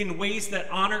in ways that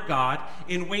honor God,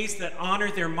 in ways that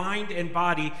honor their mind and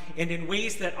body, and in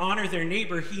ways that honor their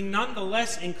neighbor, he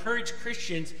nonetheless encouraged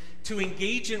Christians to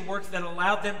engage in work that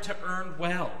allowed them to earn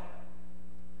well.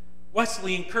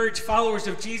 Wesley encouraged followers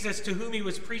of Jesus to whom he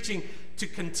was preaching to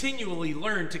continually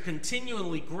learn, to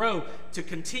continually grow, to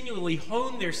continually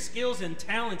hone their skills and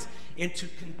talents, and to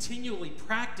continually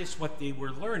practice what they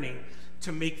were learning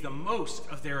to make the most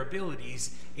of their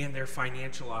abilities and their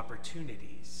financial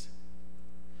opportunities.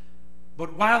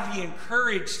 But while he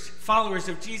encouraged followers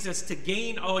of Jesus to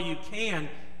gain all you can,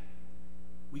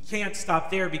 we can't stop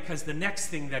there, because the next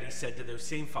thing that he said to those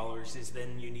same followers is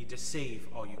then you need to save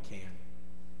all you can.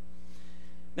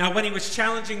 Now, when he was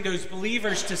challenging those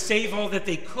believers to save all that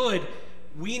they could,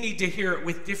 we need to hear it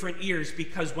with different ears,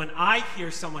 because when I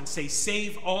hear someone say,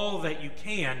 save all that you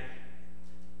can,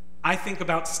 I think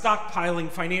about stockpiling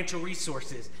financial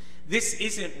resources. This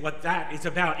isn't what that is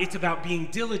about. It's about being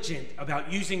diligent,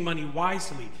 about using money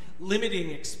wisely, limiting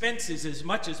expenses as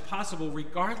much as possible,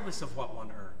 regardless of what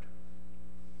one earned.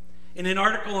 In an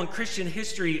article on Christian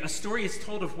history, a story is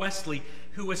told of Wesley,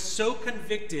 who was so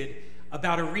convicted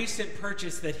about a recent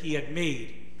purchase that he had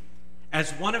made,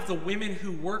 as one of the women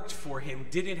who worked for him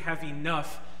didn't have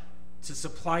enough to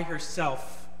supply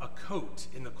herself a coat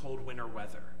in the cold winter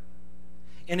weather.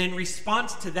 And in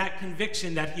response to that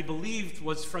conviction that he believed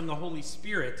was from the Holy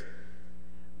Spirit,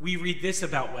 we read this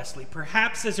about Wesley.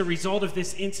 Perhaps as a result of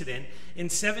this incident, in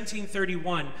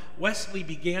 1731, Wesley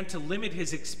began to limit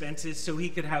his expenses so he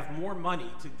could have more money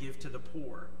to give to the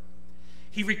poor.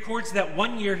 He records that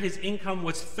one year his income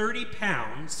was 30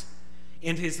 pounds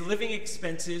and his living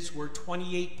expenses were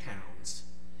 28 pounds,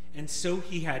 and so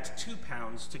he had 2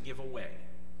 pounds to give away.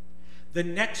 The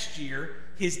next year,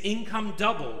 his income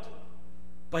doubled,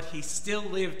 but he still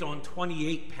lived on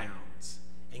 28 pounds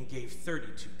and gave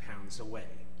 32 pounds away.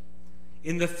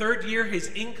 In the third year, his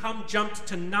income jumped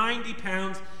to 90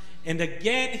 pounds, and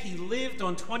again he lived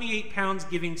on 28 pounds,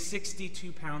 giving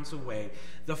 62 pounds away.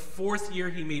 The fourth year,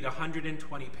 he made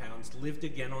 120 pounds, lived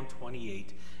again on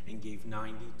 28, and gave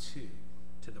 92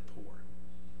 to the poor.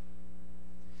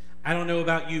 I don't know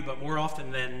about you, but more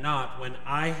often than not, when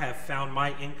I have found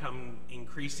my income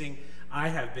increasing, I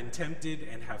have been tempted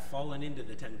and have fallen into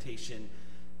the temptation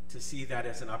to see that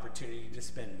as an opportunity to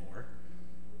spend more,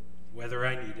 whether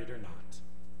I need it or not.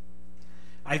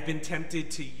 I've been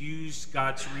tempted to use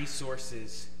God's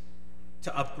resources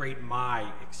to upgrade my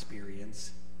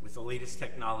experience with the latest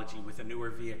technology, with a newer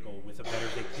vehicle, with a better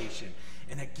vacation.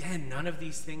 And again, none of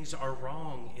these things are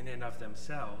wrong in and of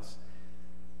themselves.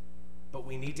 But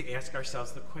we need to ask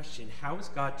ourselves the question, how is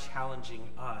God challenging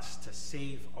us to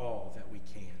save all that we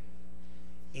can?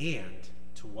 And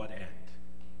to what end?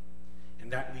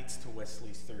 And that leads to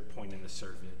Wesley's third point in the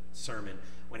sermon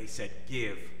when he said,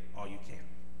 give all you can.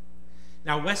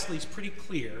 Now, Wesley's pretty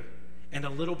clear and a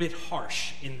little bit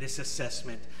harsh in this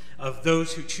assessment of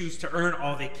those who choose to earn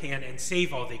all they can and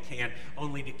save all they can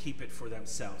only to keep it for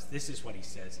themselves. This is what he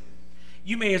says.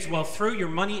 You may as well throw your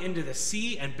money into the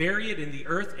sea and bury it in the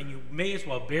earth, and you may as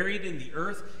well bury it in the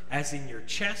earth as in your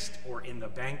chest or in the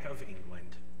Bank of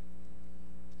England.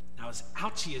 Now, as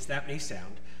ouchy as that may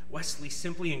sound, Wesley's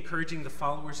simply encouraging the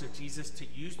followers of Jesus to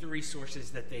use the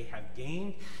resources that they have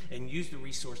gained and use the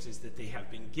resources that they have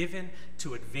been given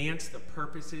to advance the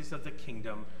purposes of the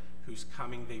kingdom whose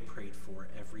coming they prayed for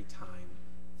every time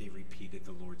they repeated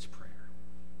the Lord's Prayer.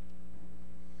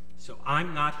 So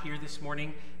I'm not here this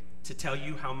morning to tell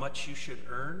you how much you should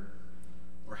earn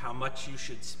or how much you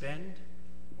should spend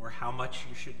or how much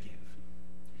you should give.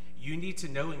 You need to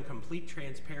know in complete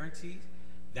transparency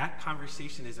that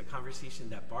conversation is a conversation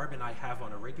that Barb and I have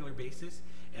on a regular basis.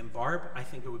 And Barb, I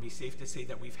think it would be safe to say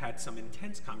that we've had some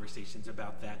intense conversations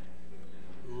about that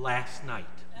last night.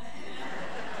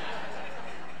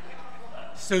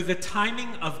 So the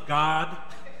timing of God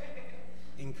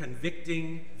in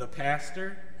convicting the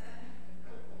pastor,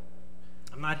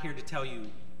 I'm not here to tell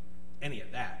you any of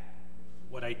that.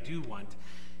 What I do want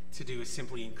to do is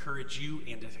simply encourage you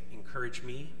and to encourage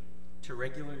me to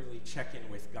regularly check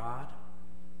in with God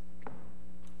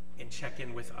and check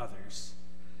in with others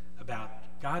about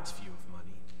God's view of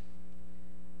money,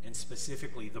 and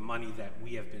specifically the money that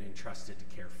we have been entrusted to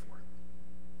care for.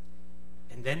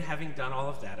 And then, having done all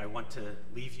of that, I want to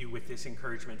leave you with this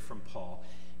encouragement from Paul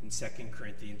in 2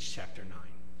 Corinthians chapter 9.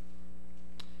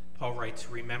 Paul writes,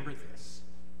 "Remember this,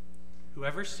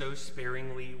 whoever sows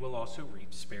sparingly will also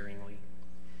reap sparingly,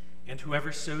 And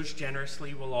whoever sows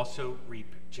generously will also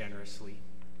reap generously.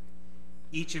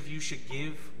 Each of you should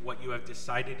give what you have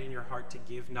decided in your heart to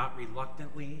give, not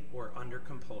reluctantly or under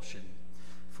compulsion,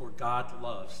 for God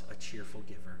loves a cheerful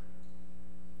giver.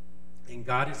 And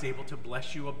God is able to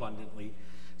bless you abundantly,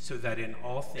 so that in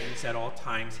all things, at all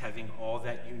times, having all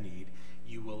that you need,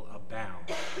 you will abound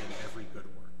in every good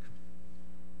work.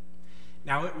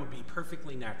 Now it would be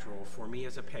perfectly natural for me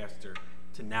as a pastor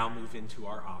to now move into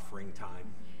our offering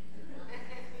time.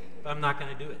 But I'm not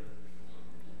going to do it.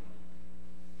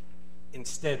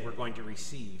 Instead, we're going to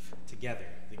receive together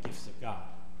the gifts of God.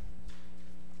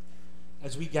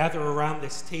 As we gather around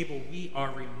this table, we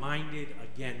are reminded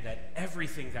again that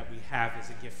everything that we have is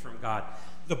a gift from God.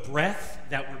 The breath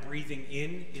that we're breathing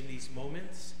in these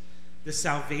moments, the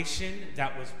salvation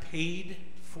that was paid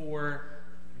for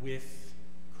with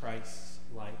Christ's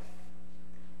life,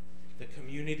 the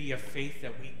community of faith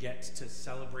that we get to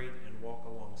celebrate and walk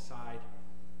alongside,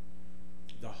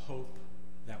 the hope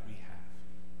that we have.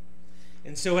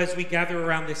 And so as we gather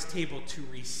around this table to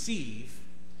receive,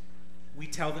 we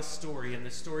tell the story, and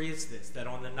the story is this, that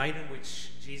on the night in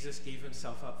which Jesus gave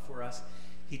himself up for us,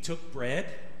 he took bread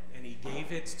and he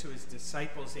gave it to his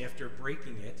disciples after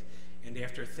breaking it and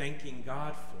after thanking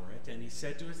God for it, and he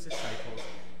said to his disciples,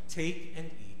 "Take and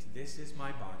eat, this is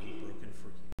my body broken for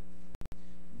you.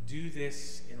 Do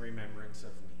this in remembrance of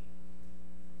me."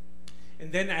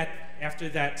 And then after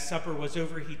that supper was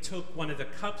over, he took one of the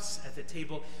cups at the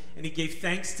table and he gave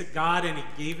thanks to God and he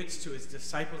gave it to his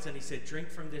disciples and he said, "Drink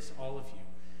from this, all of you.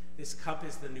 This cup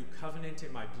is the new covenant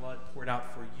in my blood poured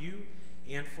out for you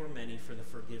and for many for the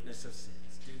forgiveness of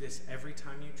sins. Do this every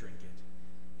time you drink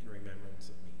it in remembrance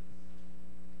of me."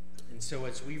 And so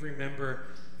as we remember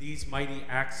these mighty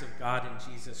acts of God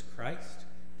in Jesus Christ,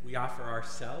 we offer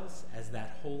ourselves as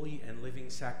that holy and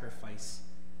living sacrifice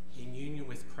in union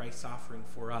with Christ's offering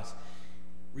for us.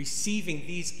 Receiving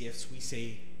these gifts, we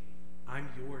say, "I'm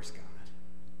yours, God."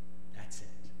 That's it.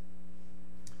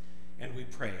 And we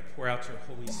pray, pour out your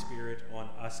Holy Spirit on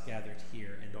us gathered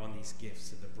here and on these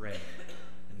gifts of the bread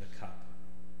and the cup.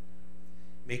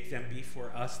 Make them be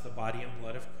for us the body and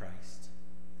blood of Christ,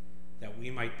 that we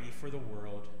might be for the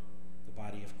world the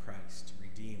body of Christ,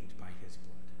 redeemed by his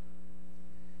blood.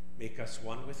 Make us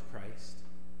one with Christ,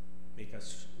 make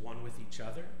us one with each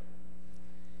other,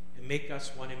 and make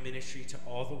us one in ministry to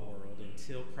all the world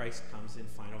until Christ comes in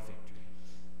final victory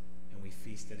and we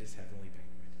feast at his heavenly banquet.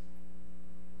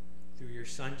 Through your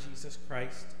Son, Jesus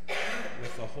Christ,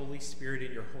 with the Holy Spirit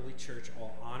in your holy church,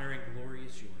 all honor and glory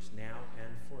is yours now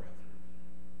and forever.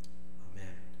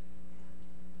 Amen.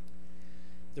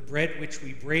 The bread which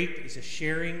we break is a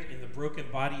sharing in the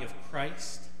broken body of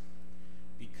Christ.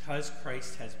 Because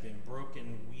Christ has been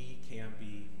broken, we can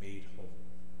be made whole.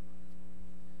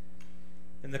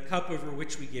 And the cup over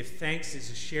which we give thanks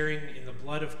is a sharing in the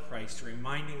blood of Christ,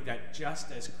 reminding that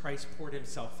just as Christ poured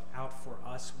himself out for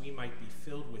us, we might be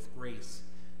filled with grace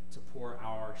to pour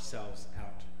ourselves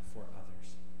out for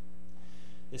others.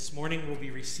 This morning we'll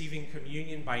be receiving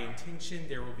communion by intention.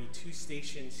 There will be 2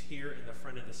 stations here in the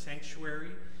front of the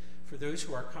sanctuary. For those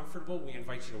who are comfortable, we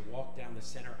invite you to walk down the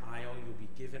center aisle. You'll be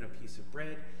given a piece of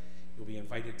bread. You'll be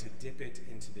invited to dip it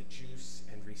into the juice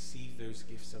and receive those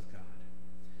gifts of God.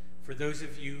 For those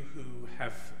of you who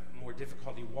have more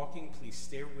difficulty walking, please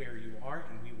stay where you are,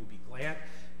 and we will be glad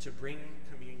to bring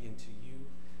communion to you.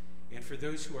 And for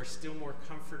those who are still more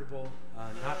comfortable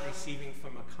not receiving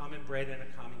from a common bread and a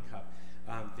common cup,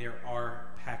 there are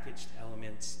packaged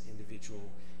elements,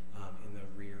 individual, in the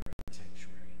rear of the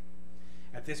sanctuary.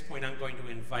 At this point, I'm going to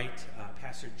invite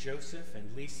Pastor Joseph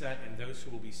and Lisa and those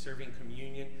who will be serving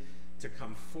communion to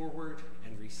come forward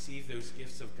and receive those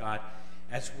gifts of God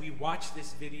as we watch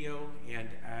this video and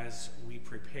as we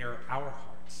prepare our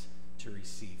hearts to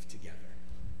receive together.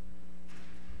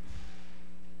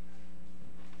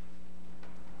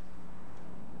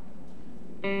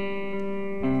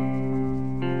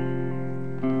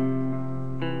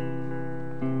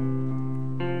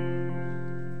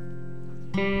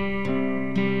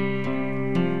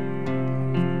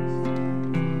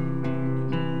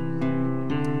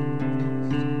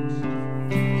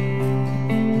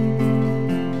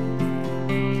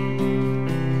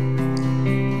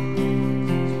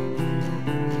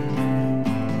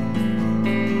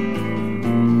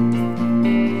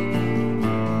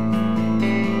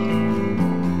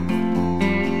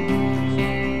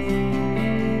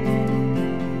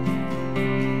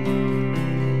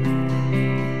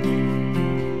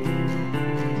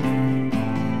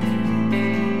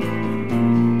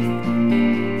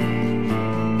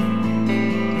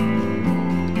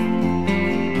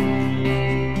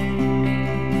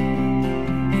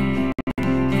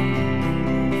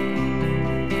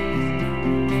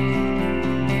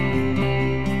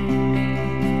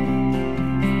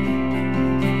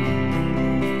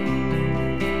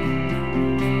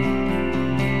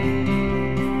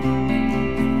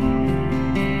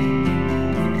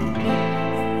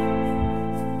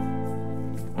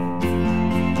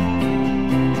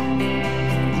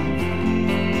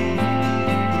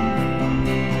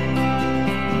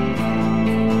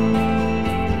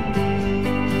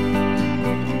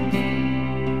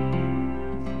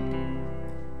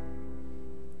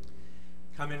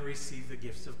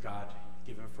 of God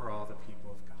given for all the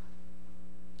people of God.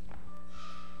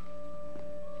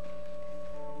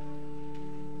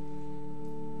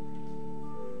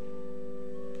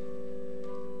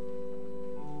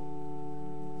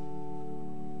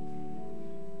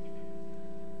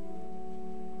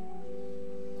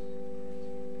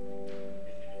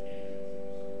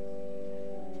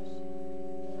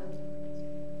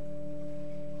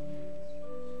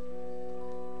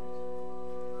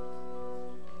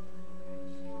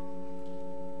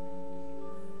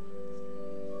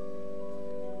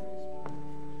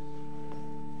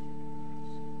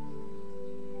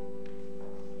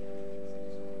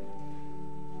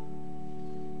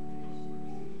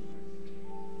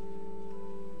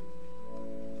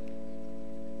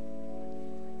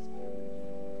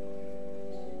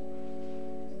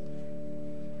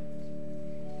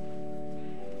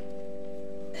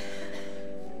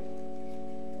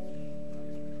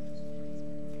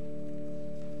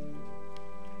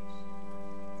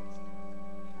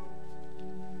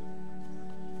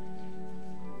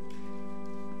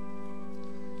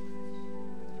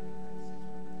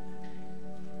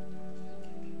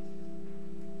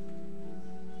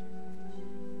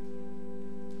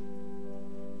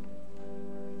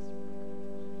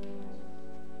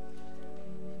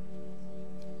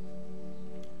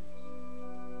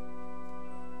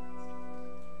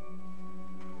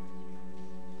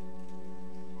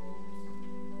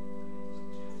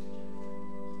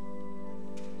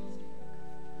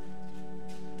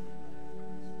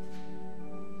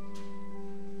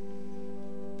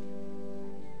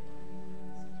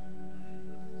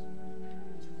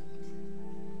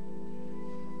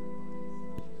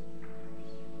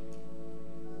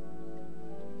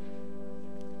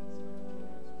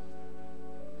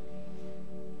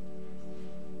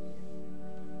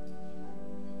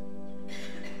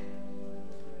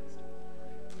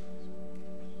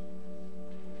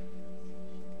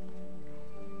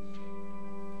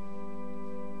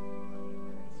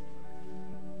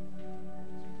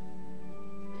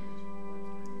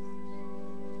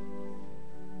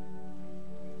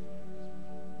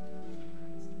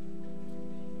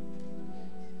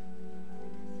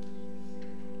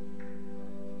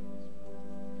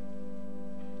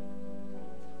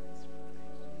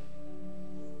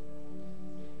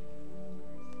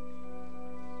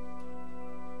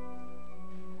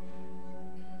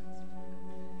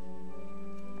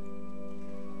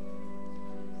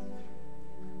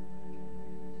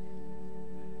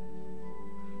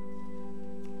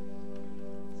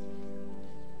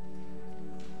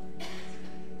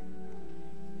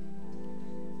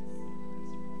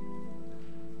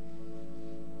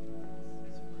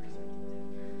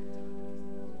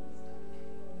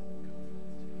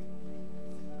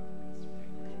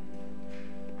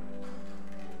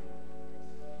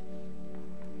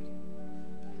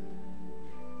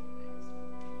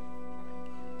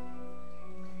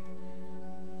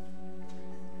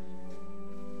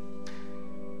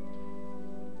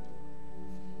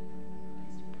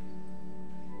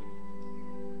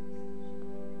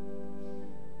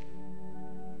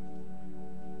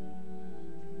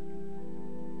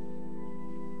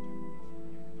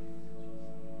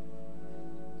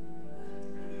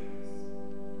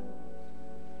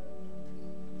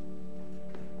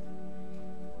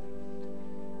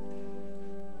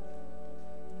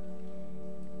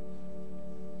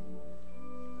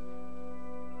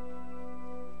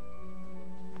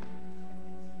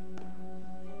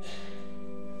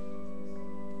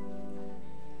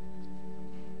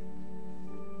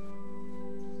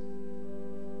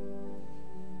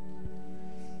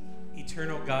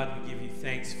 Eternal God, we give you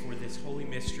thanks for this holy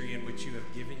mystery in which you have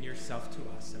given yourself to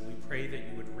us, and we pray that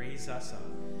you would raise us up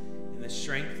in the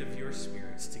strength of your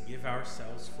spirits to give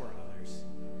ourselves for others.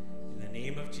 In the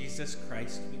name of Jesus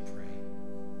Christ we pray.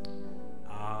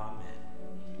 Amen.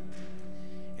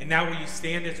 And now will you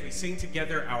stand as we sing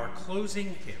together our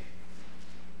closing hymn?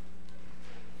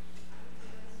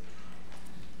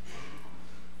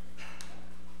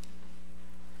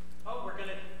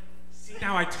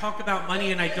 Now I talk about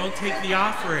money and I don't take the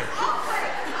offering.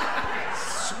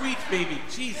 Sweet baby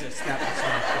Jesus, that was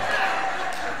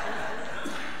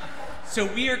awful. So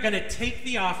we are going to take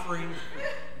the offering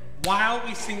while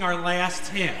we sing our last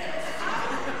hymn.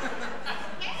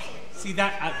 See,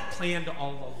 that I've planned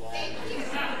all along.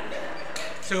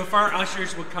 So if our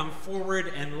ushers would come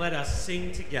forward and let us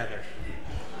sing together.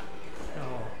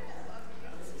 Oh.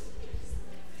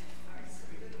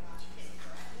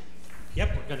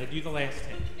 Yep, we're going to do the last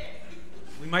hymn.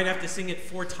 We might have to sing it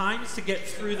 4 times to get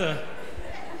through the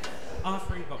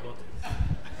offering, but we'll do it.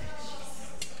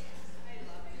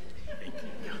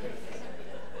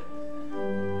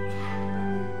 Thank you.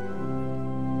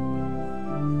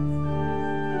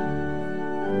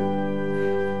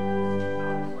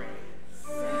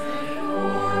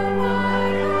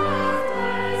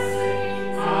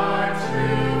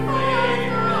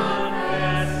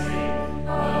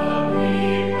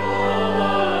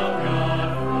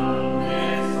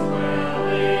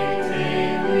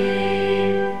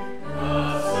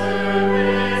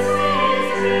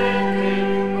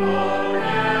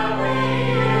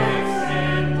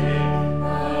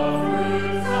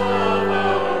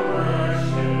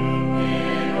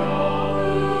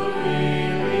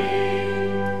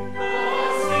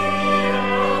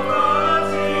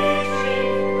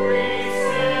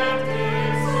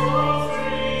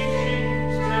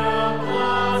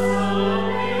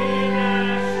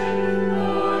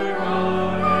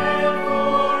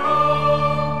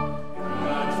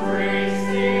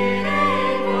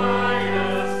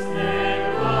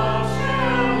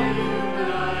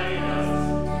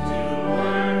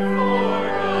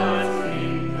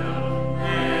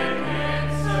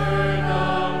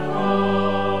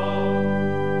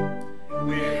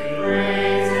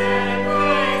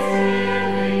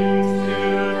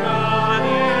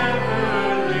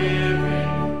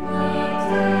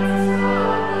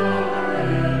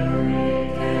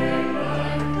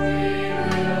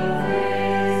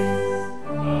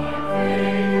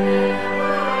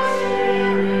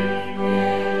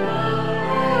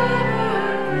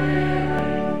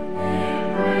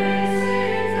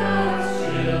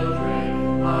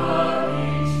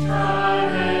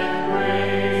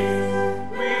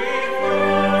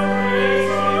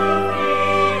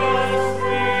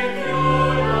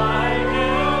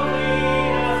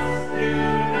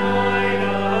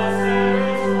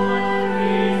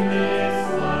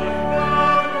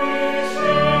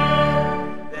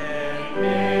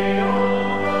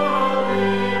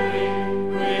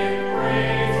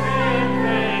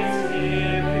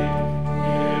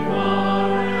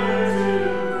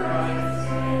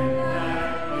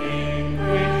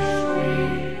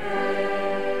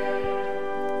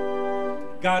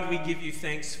 God, we give you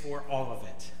thanks for all of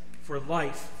it, for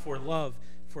life, for love,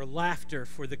 for laughter,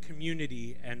 for the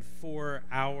community, and for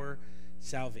our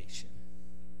salvation,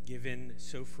 given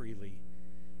so freely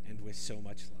and with so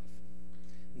much love.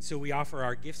 And so we offer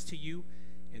our gifts to you,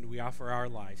 and we offer our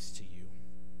lives to you.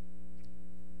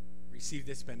 Receive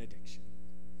this benediction.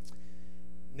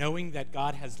 Knowing that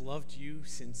God has loved you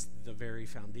since the very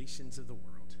foundations of the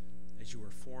world, as you were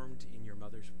formed in your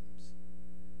mother's wombs,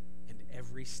 and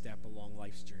every step along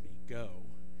life's journey, go,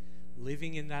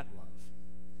 living in that love,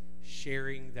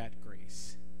 sharing that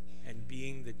grace, and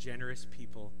being the generous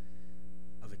people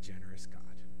of a generous God.